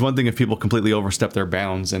 it's one thing if people completely overstep their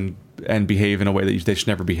bounds and behave in a way that they should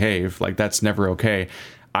never behave. Like, that's never okay.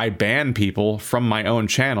 I ban people from my own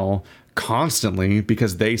channel constantly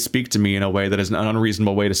because they speak to me in a way that is an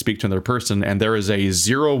unreasonable way to speak to another person, and there is a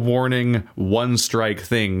zero warning, one strike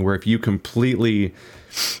thing where if you completely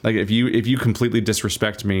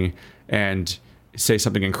disrespect me and say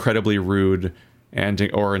something incredibly rude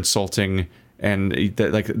or insulting, and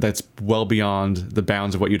that's well beyond the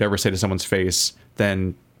bounds of what you'd ever say to someone's face,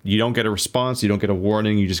 then you don't get a response, you don't get a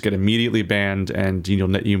warning, you just get immediately banned, and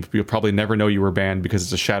you'll probably never know you were banned because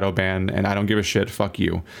it's a shadow ban, and I don't give a shit, fuck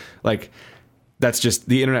you. Like, that's just,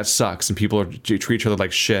 the internet sucks, and people treat each other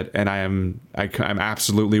like shit, and I'm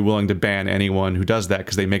absolutely willing to ban anyone who does that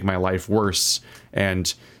because they make my life worse,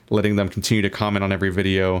 and letting them continue to comment on every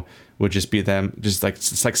video would just be them just like,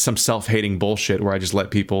 it's like some self-hating bullshit where I just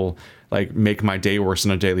let people like make my day worse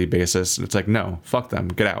on a daily basis. And it's like, no, fuck them,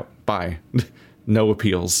 get out, bye. No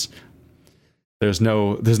appeals. There's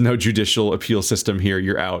no judicial appeal system here.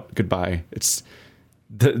 You're out, goodbye. It's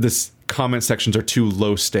this comment sections are too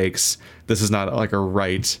low stakes. This is not like a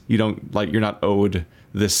right. You don't like, you're not owed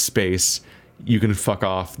this space. You can fuck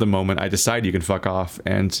off the moment I decide you can fuck off,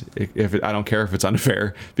 and I don't care if it's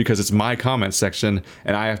unfair, because it's my comment section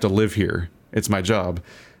and I have to live here. It's my job.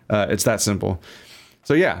 It's that simple.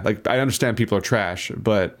 So yeah, like I understand people are trash,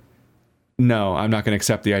 but no, I'm not going to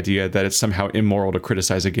accept the idea that it's somehow immoral to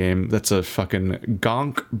criticize a game. That's a fucking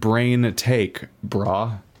gonk brain take,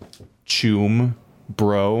 brah. Choom,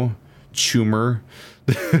 bro, choomer.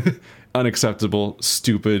 Unacceptable,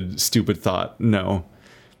 stupid thought. No.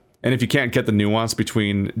 And if you can't get the nuance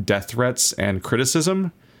between death threats and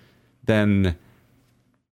criticism, then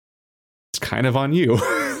it's kind of on you.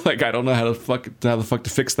 Like, I don't know how the fuck to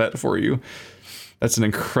fix that for you. That's an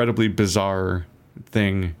incredibly bizarre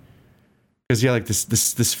thing. Because yeah, like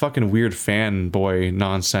this fucking weird fanboy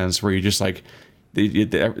nonsense where you just like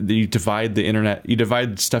you divide the internet, you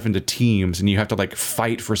divide stuff into teams, and you have to like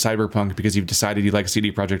fight for Cyberpunk because you've decided you like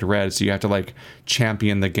CD Projekt Red, so you have to like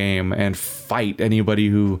champion the game and fight anybody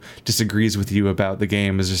who disagrees with you about the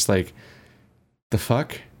game. Is just like, the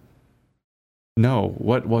fuck? No,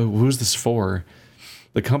 what who's this for?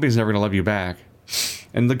 The company's never gonna love you back,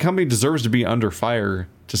 and the company deserves to be under fire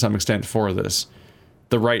to some extent for this.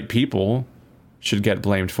 The right people should get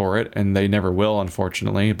blamed for it, and they never will,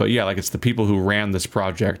 unfortunately. But yeah, like, it's the people who ran this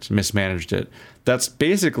project mismanaged it. That's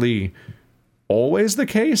basically always the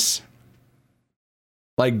case.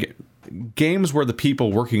 Like, games where the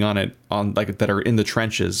people working on it, like that are in the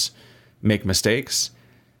trenches, make mistakes,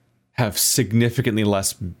 have significantly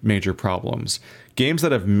less major problems. Games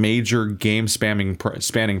that have major game spanning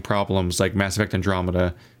problems, like Mass Effect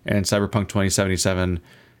Andromeda and Cyberpunk 2077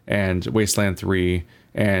 and Wasteland 3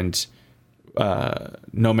 and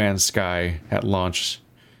No Man's Sky at launch,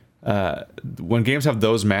 when games have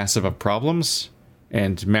those massive of problems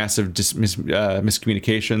and massive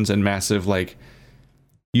miscommunications and massive, like,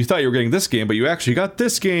 you thought you were getting this game but you actually got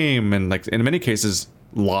this game, and like in many cases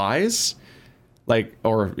lies, like,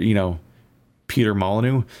 or you know, Peter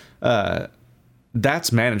Molyneux,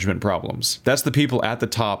 that's management problems. That's the people at the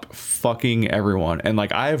top fucking everyone. And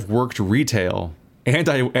like, I've worked retail and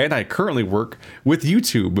I currently work with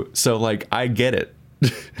YouTube, so like, I get it.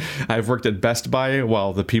 I've worked at Best Buy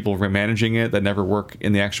while the people managing it that never work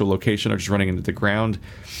in the actual location are just running into the ground.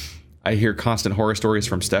 I hear constant horror stories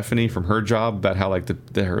from Stephanie from her job about how like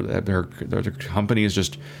her company is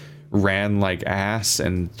just ran like ass,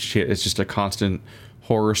 and it's just a constant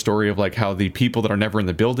horror story of like how the people that are never in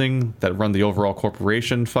the building that run the overall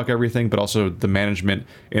corporation fuck everything, but also the management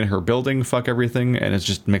in her building fuck everything, and it's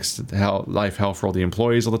just mixed life hell for all the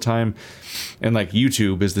employees all the time. And like,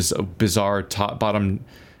 YouTube is this bizarre top-down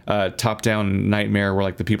nightmare where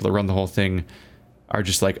like the people that run the whole thing are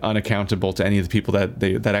just like unaccountable to any of the people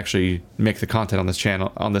that actually make the content on this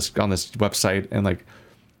channel, on this website, and like,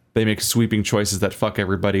 they make sweeping choices that fuck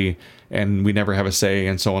everybody, and we never have a say,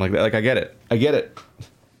 and so on like that. Like, I get it.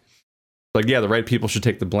 Like, yeah, the right people should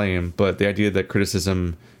take the blame, but the idea that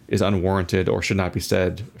criticism is unwarranted or should not be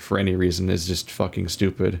said for any reason is just fucking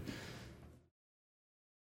stupid.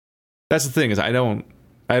 That's the thing, is I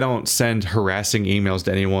don't send harassing emails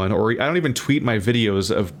to anyone, or I don't even tweet my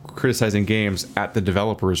videos of criticizing games at the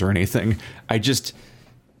developers or anything. I just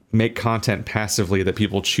make content passively that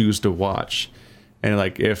people choose to watch. And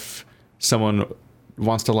like, if someone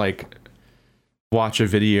wants to like watch a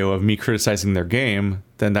video of me criticizing their game,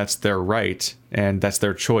 then that's their right, and that's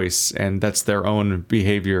their choice, and that's their own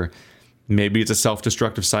behavior. Maybe it's a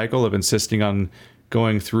self-destructive cycle of insisting on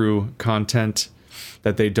going through content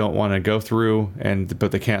that they don't want to go through,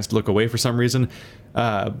 but they can't look away for some reason.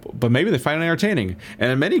 But maybe they find it entertaining.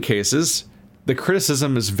 And in many cases, the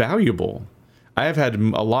criticism is valuable. I have had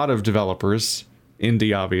a lot of developers,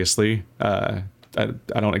 indie obviously,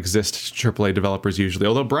 I don't exist AAA developers usually,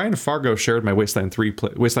 although Brian Fargo shared my Wasteland 2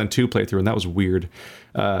 playthrough, and that was weird.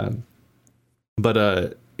 But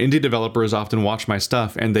indie developers often watch my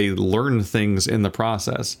stuff and they learn things in the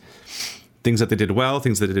process. Things that they did well,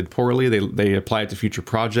 things that they did poorly, they apply it to future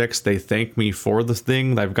projects. They thank me for the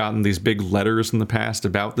thing. I've gotten these big letters in the past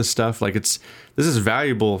about this stuff. Like, this is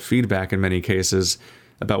valuable feedback in many cases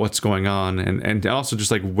about what's going on, and also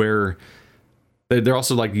just like where they're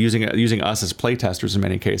also like using us as playtesters in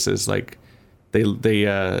many cases. Like, they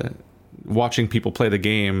watching people play the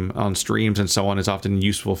game on streams and so on is often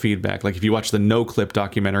useful feedback. Like if you watch the No Clip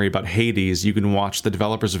documentary about Hades, you can watch the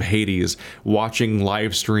developers of Hades watching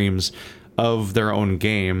live streams of their own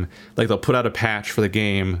game. Like they'll put out a patch for the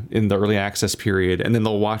game in the early access period, and then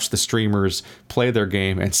they'll watch the streamers play their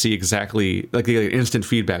game and see exactly like they get instant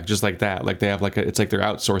feedback just like that. Like they have like it's like they're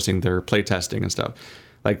outsourcing their playtesting and stuff.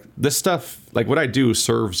 Like this stuff, like what I do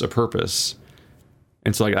serves a purpose.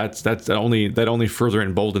 And so like that only further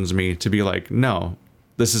emboldens me to be like, no,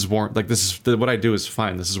 this is what I do is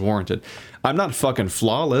fine. This is warranted. I'm not fucking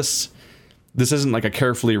flawless. This isn't like a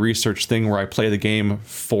carefully researched thing where I play the game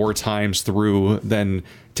 4 times through, then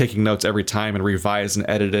taking notes every time and revise and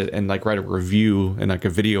edit it and like write a review and like a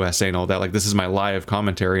video essay and all that. Like this is my live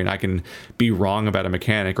commentary, and I can be wrong about a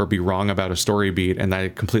mechanic or be wrong about a story beat, and I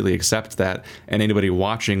completely accept that. And anybody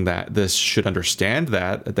watching this should understand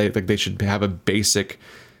that they should have a basic,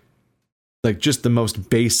 like just the most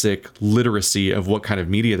basic literacy of what kind of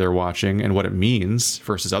media they're watching and what it means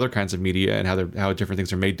versus other kinds of media, and how different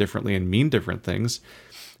things are made differently and mean different things.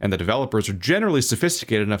 And the developers are generally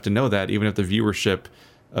sophisticated enough to know that, even if the viewership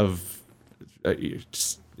of, in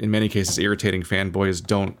many cases, irritating fanboys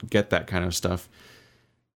don't get that kind of stuff.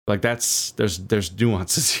 Like there's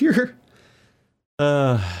nuances here.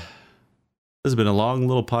 This has been a long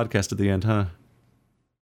little podcast at the end, huh?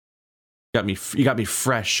 You got me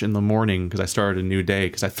fresh in the morning because I started a new day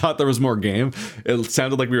because I thought there was more game. It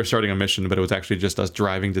sounded like we were starting a mission, but it was actually just us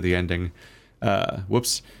driving to the ending.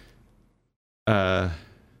 Whoops. God.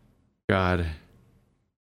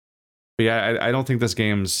 But yeah, I don't think this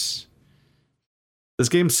game's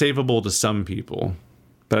savable to some people,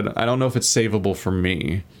 but I don't know if it's savable for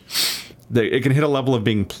me. It can hit a level of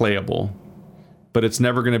being playable, but it's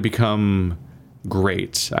never going to become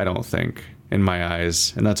great, I don't think, in my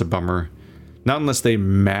eyes, and that's a bummer. Not unless they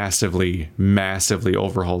massively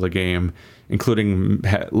overhaul the game, including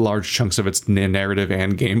large chunks of its narrative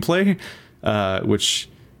and gameplay, which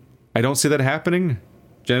I don't see that happening.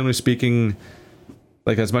 Generally speaking,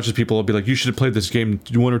 like as much as people will be like, you should have played this game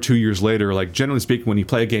 1 or 2 years later, like generally speaking, when you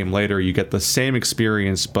play a game later, you get the same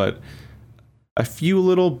experience, but a few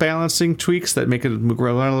little balancing tweaks that make it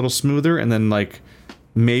run a little smoother, and then like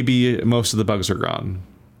maybe most of the bugs are gone.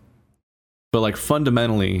 But like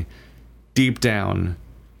fundamentally, deep down,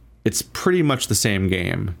 it's pretty much the same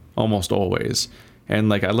game almost always. And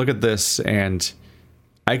like I look at this and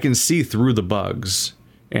I can see through the bugs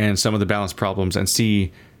and some of the balance problems and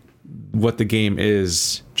see what the game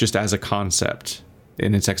is just as a concept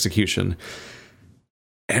in its execution.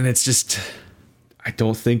 And it's just, I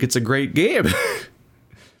don't think it's a great game.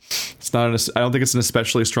 It's not I don't think it's an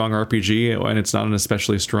especially strong RPG, and it's not an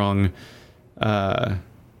especially strong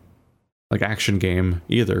like action game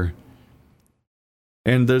either.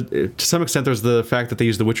 And to some extent, there's the fact that they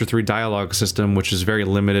use the Witcher 3 dialogue system, which is very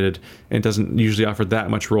limited and doesn't usually offer that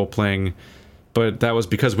much role playing. But that was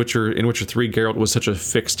because in Witcher 3, Geralt was such a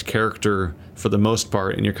fixed character for the most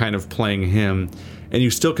part, and you're kind of playing him. And you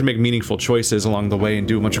still can make meaningful choices along the way and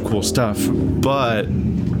do a bunch of cool stuff, but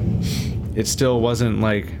it still wasn't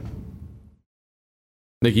like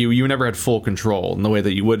you never had full control in the way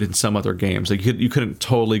that you would in some other games. Like you couldn't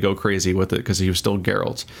totally go crazy with it because he was still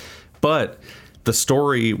Geralt. But the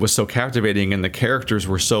story was so captivating and the characters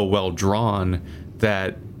were so well drawn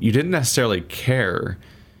that you didn't necessarily care.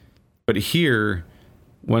 But here,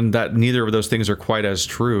 when neither of those things are quite as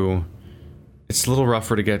true, it's a little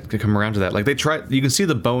rougher to come around to that. Like you can see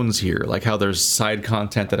the bones here, like how there's side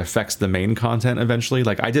content that affects the main content eventually.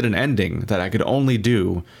 Like I did an ending that I could only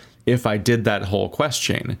do if I did that whole quest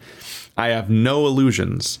chain. I have no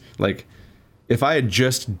illusions. Like if I had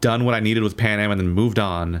just done what I needed with Pan Am and then moved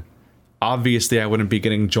on, obviously I wouldn't be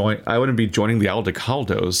joining the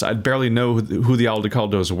Aldecaldos. I'd barely know who the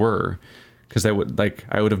Aldecaldos were, because I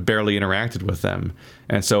would have barely interacted with them.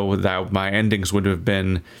 And so that my endings would have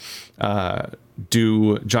been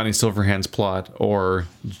do Johnny Silverhand's plot or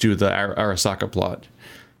do the Arasaka plot.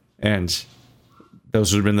 And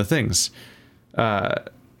those would have been the things. And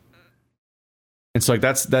so like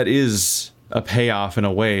that is a payoff in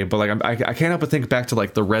a way, but like I can't help but think back to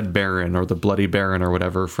like the Red Baron or the Bloody Baron or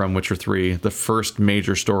whatever from Witcher 3, the first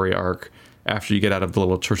major story arc after you get out of the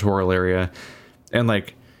little tutorial area. And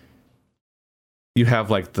like you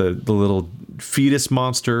have like the little fetus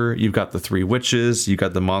monster, you've got the 3 witches, you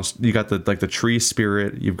got the monster, you got the like the tree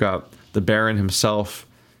spirit, you've got the Baron himself,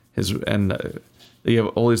 you have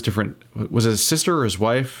all these different, was it his sister or his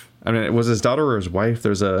wife? I mean, was it his daughter or his wife?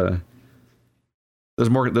 There's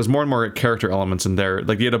more and more character elements in there.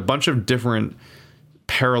 Like you had a bunch of different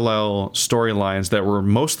parallel storylines that were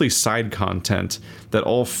mostly side content that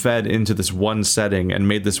all fed into this one setting and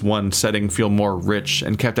made this one setting feel more rich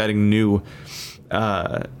and kept adding new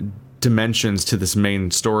dimensions to this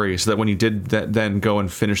main story, so that when you did then go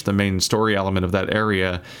and finish the main story element of that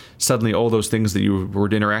area, suddenly all those things that you were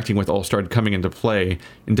interacting with all started coming into play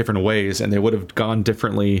in different ways, and they would have gone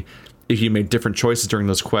differently if you made different choices during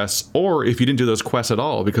those quests, or if you didn't do those quests at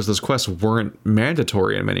all, because those quests weren't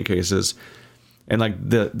mandatory in many cases. And like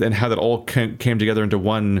and how that all came together into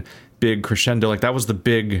one big crescendo, like that was the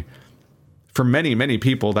big, for many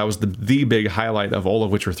people, that was the big highlight of all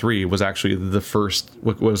of Witcher 3, was actually the first,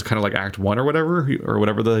 what was kind of like Act 1 or whatever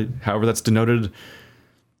however that's denoted.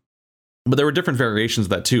 But there were different variations of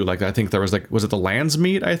that too. Like I think there was was it the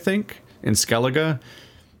Landsmeet, I think, in Skellige?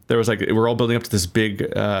 There was we're all building up to this big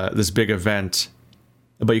event,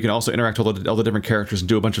 but you can also interact with all the different characters and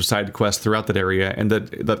do a bunch of side quests throughout that area, and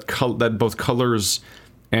that both colors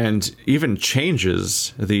and even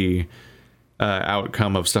changes the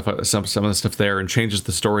outcome of stuff, some of the stuff there, and changes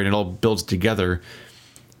the story, and it all builds together.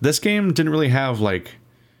 This game didn't really have like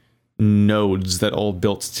nodes that all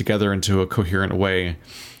built together into a coherent way,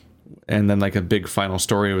 and then like a big final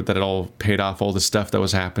story that it all paid off all the stuff that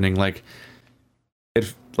was happening. Like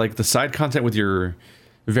the side content with your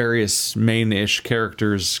various main-ish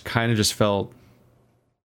characters kind of just felt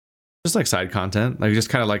just like side content. Like just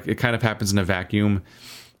kind of like it kind of happens in a vacuum,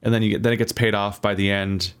 and then it gets paid off by the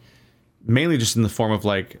end, mainly just in the form of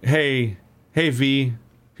like, hey V,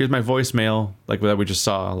 here's my voicemail, like that we just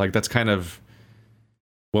saw. Like that's kind of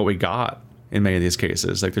what we got in many of these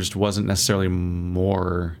cases. Like there just wasn't necessarily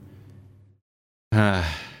more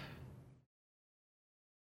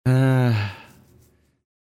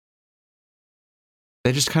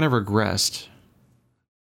they just kind of regressed.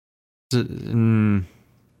 Yeah,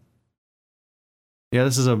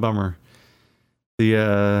 this is a bummer.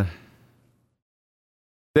 They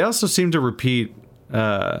also seem to repeat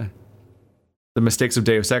the mistakes of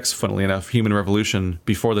Deus Ex, funnily enough, Human Revolution,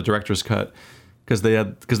 before the director's cut, because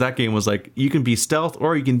that game was like, you can be stealth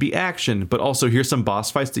or you can be action, but also here's some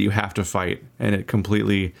boss fights that you have to fight, and it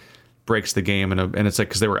completely breaks the game. And it's like,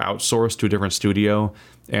 because they were outsourced to a different studio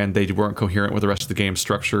and they weren't coherent with the rest of the game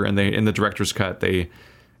structure, and they, in the director's cut, they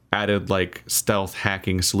added like stealth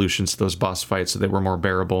hacking solutions to those boss fights so they were more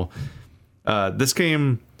bearable. This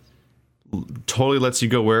game totally lets you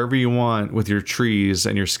go wherever you want with your trees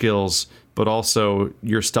and your skills, but also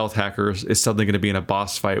your stealth hacker is suddenly going to be in a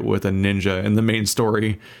boss fight with a ninja in the main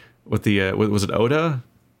story with the was it Oda?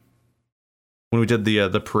 When we did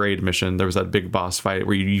the parade mission, there was that big boss fight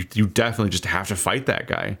where you definitely just have to fight that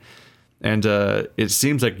guy, and it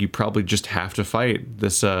seems like you probably just have to fight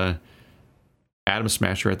this Atom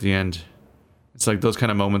Smasher at the end. It's like those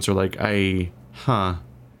kind of moments are like,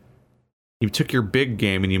 you took your big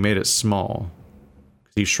game and you made it small.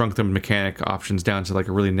 You shrunk the mechanic options down to like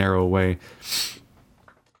a really narrow way.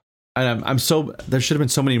 And there should have been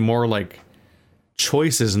so many more like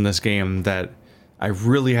choices in this game that I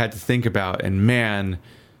really had to think about. And man,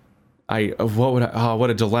 what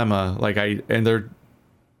a dilemma. Like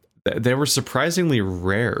they were surprisingly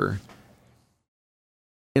rare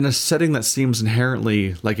in a setting that seems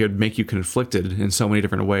inherently like it would make you conflicted in so many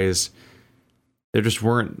different ways. There just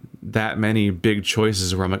weren't that many big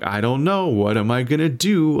choices where I'm like, I don't know, what am I gonna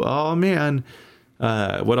do? Oh man,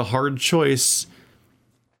 what a hard choice.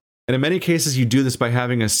 And in many cases, you do this by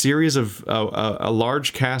having a series of a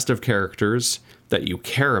large cast of characters that you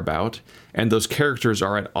care about, and those characters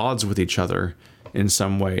are at odds with each other in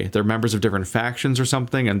some way. They're members of different factions or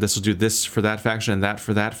something, and this will do this for that faction and that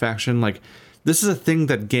for that faction. Like, this is a thing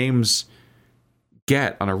that games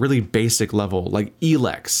get on a really basic level. Like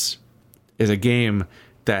Elex is a game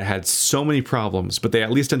that had so many problems, but they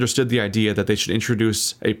at least understood the idea that they should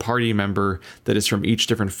introduce a party member that is from each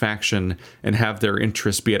different faction and have their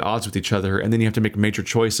interests be at odds with each other, and then you have to make major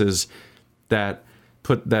choices that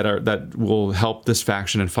will help this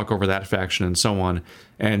faction and fuck over that faction and so on.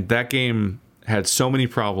 And that game had so many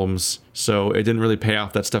problems, so it didn't really pay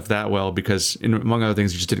off that stuff that well, because among other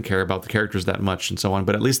things, you just didn't care about the characters that much and so on.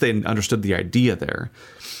 But at least they understood the idea there.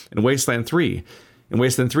 In Wasteland 3,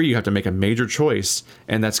 you have to make a major choice,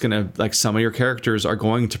 and that's going to, like, some of your characters are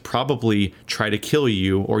going to probably try to kill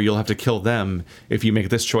you, or you'll have to kill them if you make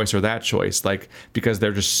this choice or that choice, like, because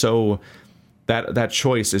they're just so, that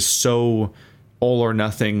choice is so all or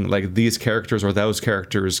nothing. Like, these characters or those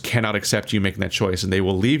characters cannot accept you making that choice, and they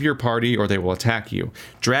will leave your party or they will attack you.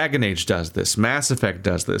 Dragon Age does this. Mass Effect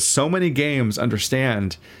does this. So many games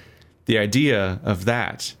understand the idea of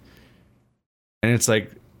that. And it's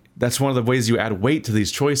like, that's one of the ways you add weight to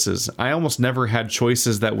these choices. I almost never had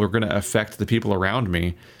choices that were going to affect the people around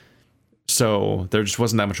me. So there just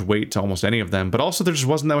wasn't that much weight to almost any of them. But also there just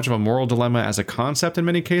wasn't that much of a moral dilemma as a concept in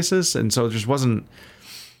many cases. And so it just wasn't,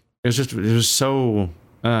 it was so,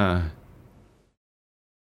 so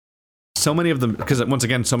many of them, because once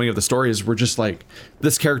again, so many of the stories were just like,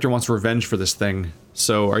 this character wants revenge for this thing.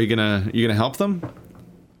 So are you gonna help them?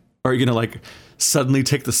 Or are you gonna like suddenly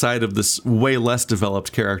take the side of this way less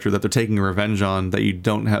developed character that they're taking revenge on, that you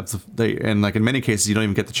don't have and like in many cases you don't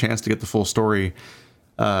even get the chance to get the full story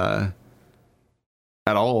at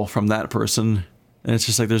all from that person. And it's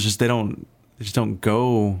just like they just don't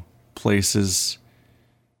go places.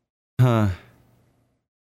 I'm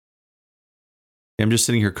just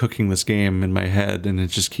sitting here cooking this game in my head, and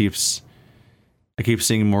it just I keep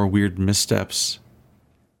seeing more weird missteps.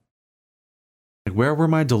 Like, where were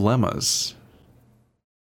my dilemmas?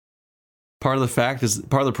 Part of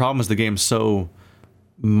the problem is the game's so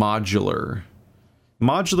modular.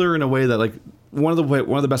 Modular in a way that, like, one of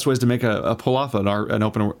the best ways to make a pull off an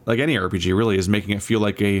open, like any RPG really, is making it feel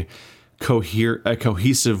like a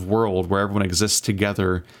cohesive world where everyone exists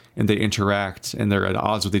together and they interact and they're at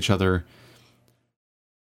odds with each other.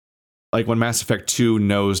 Like when Mass Effect 2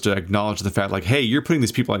 knows to acknowledge the fact, like, hey, you're putting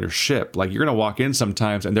these people on your ship. Like, you're going to walk in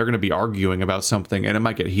sometimes and they're going to be arguing about something and it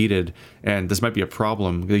might get heated and this might be a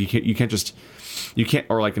problem. You can't,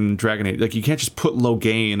 or like in Dragon Age, like you can't just put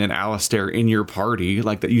Loghain and Alistair in your party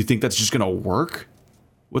like that. You think that's just going to work?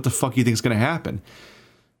 What the fuck do you think is going to happen?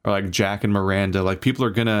 Or like Jack and Miranda, like people are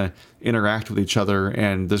going to interact with each other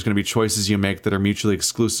and there's going to be choices you make that are mutually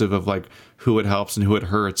exclusive of like who it helps and who it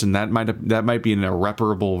hurts. And that might be an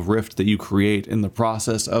irreparable rift that you create in the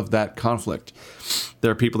process of that conflict. There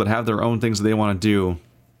are people that have their own things that they want to do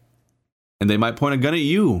and they might point a gun at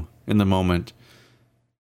you in the moment.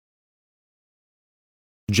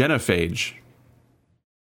 Genophage.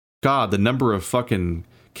 God, the number of fucking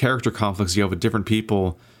character conflicts you have with different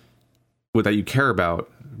people that you care about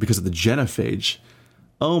because of the genophage.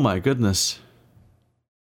 Oh my goodness.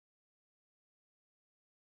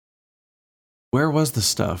 Where was the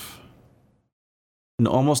stuff? And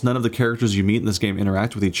almost none of the characters you meet in this game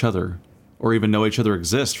interact with each other or even know each other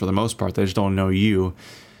exist for the most part. They just don't know you.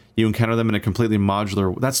 You encounter them in a completely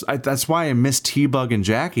modular... That's why I miss T-Bug and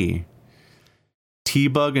Jackie.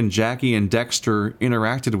 T-Bug and Jackie and Dexter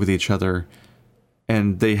interacted with each other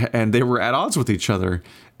and they were at odds with each other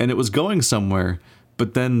and it was going somewhere,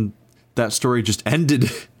 but then that story just ended,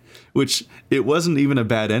 which it wasn't even a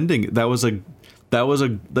bad ending. That was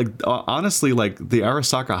honestly, like the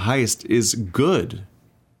Arasaka heist is good.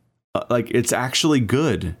 Like it's actually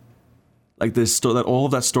good. Like all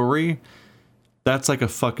of that story, that's like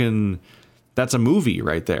that's a movie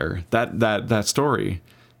right there. That story.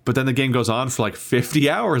 But then the game goes on for like 50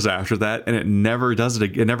 hours after that, and it never does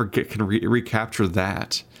it. It never can recapture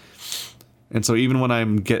that. And so even when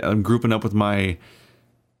I'm grouping up with my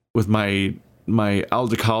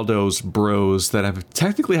Aldecaldo's bros that have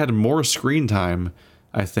technically had more screen time,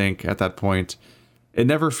 I think at that point, it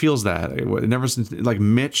never feels that. It never, like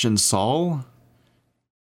Mitch and Saul.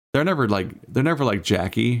 They're never like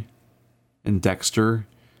Jackie and Dexter.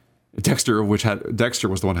 Dexter was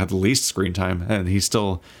the one who had the least screen time, and he's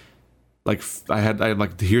still like I had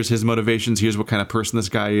like, here's his motivations, here's what kind of person this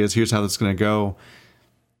guy is, here's how this is gonna go.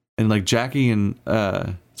 And like Jackie and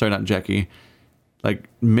not Jackie, like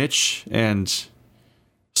Mitch and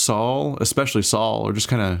Saul, especially Saul, are just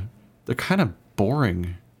they're kind of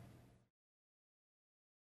boring.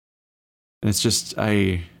 And it's just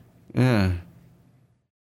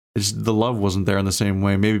the love wasn't there in the same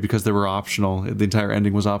way. Maybe because they were optional. The entire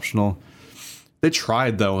ending was optional. They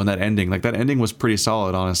tried though in that ending. Like that ending was pretty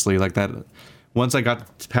solid, honestly. Like that, once I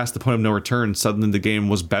got past the point of no return, suddenly the game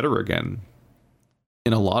was better again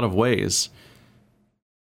in a lot of ways.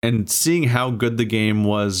 And seeing how good the game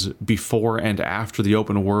was before and after the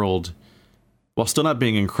open world, while still not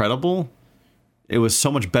being incredible, it was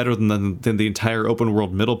so much better than the entire open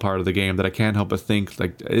world middle part of the game that I can't help but think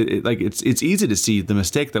it's easy to see the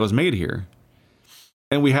mistake that was made here.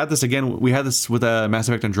 And we had this with Mass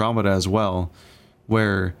Effect Andromeda as well,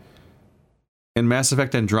 where in Mass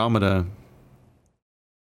Effect Andromeda,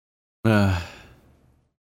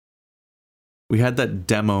 we had that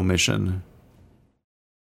demo mission.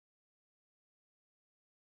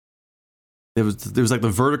 There was like the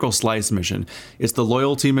vertical slice mission. It's the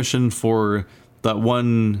loyalty mission for that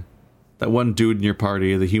one dude in your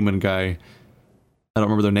party, the human guy. I don't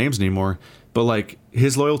remember their names anymore, but like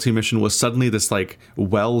his loyalty mission was suddenly this like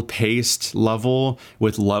well-paced level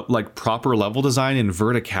with like proper level design and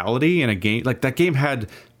verticality in a game. Like that game had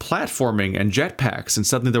platforming and jetpacks, and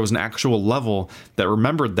suddenly there was an actual level that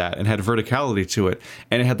remembered that and had verticality to it,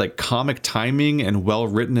 and it had like comic timing and well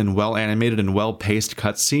written and well animated and well paced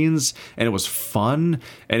cutscenes, and it was fun,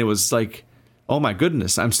 and it was like, oh my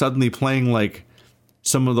goodness, I'm suddenly playing like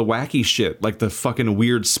some of the wacky shit, like the fucking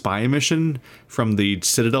weird spy mission from the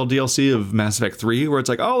Citadel DLC of Mass Effect 3, where it's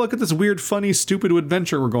like, oh, look at this weird, funny, stupid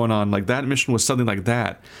adventure we're going on. Like that mission was something like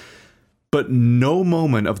that. But no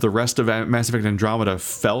moment of the rest of Mass Effect Andromeda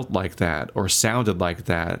felt like that, or sounded like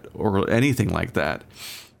that, or anything like that.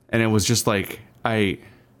 And it was just like,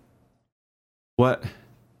 what?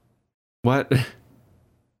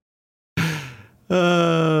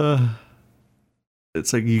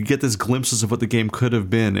 It's like you get this glimpses of what the game could have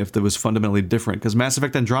been if it was fundamentally different. Because Mass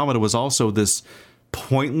Effect Andromeda was also this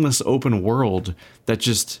pointless open world that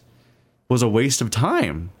just was a waste of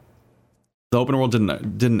time. The open world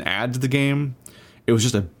didn't add to the game. It was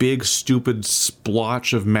just a big, stupid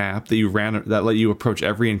splotch of map that you ran that let you approach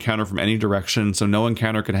every encounter from any direction, so no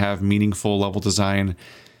encounter could have meaningful level design.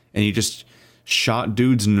 And you just shot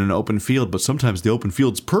dudes in an open field, but sometimes the open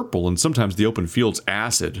field's purple and sometimes the open field's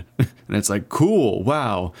acid. And it's like, cool,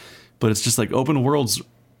 wow. But it's just like open worlds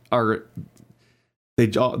they're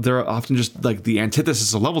often just like the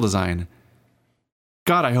antithesis of level design.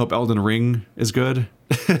 God, I hope Elden Ring is good.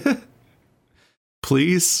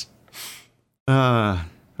 Please. I'm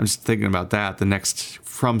just thinking about that. The next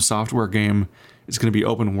From Software game is going to be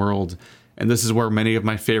open world, and this is where many of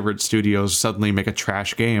my favorite studios suddenly make a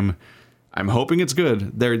trash game. I'm hoping it's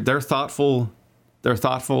good. They're thoughtful. They're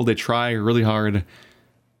thoughtful. They try really hard.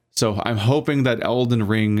 So I'm hoping that Elden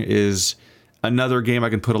Ring is another game I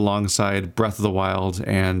can put alongside Breath of the Wild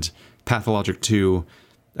and Pathologic 2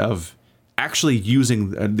 of actually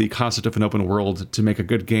using the concept of an open world to make a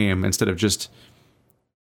good game instead of just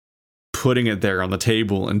putting it there on the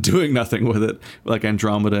table and doing nothing with it like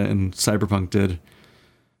Andromeda and Cyberpunk did.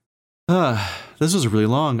 This was really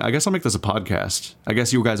long. I guess I'll make this a podcast. I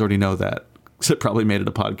guess you guys already know that, because it probably made it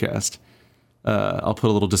a podcast. I'll put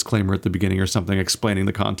a little disclaimer at the beginning or something explaining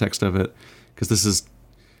the context of it, because this is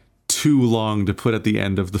too long to put at the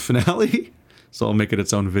end of the finale. So I'll make it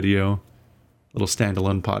its own video, little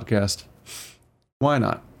standalone podcast. Why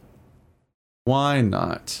not? Why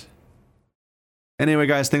not? Anyway,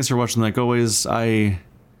 guys, thanks for watching. Like always, I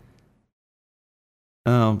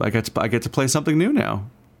get to play something new now.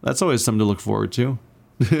 That's always something to look forward to.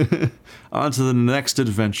 On to the next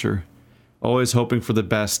adventure. Always hoping for the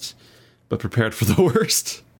best, but prepared for the worst.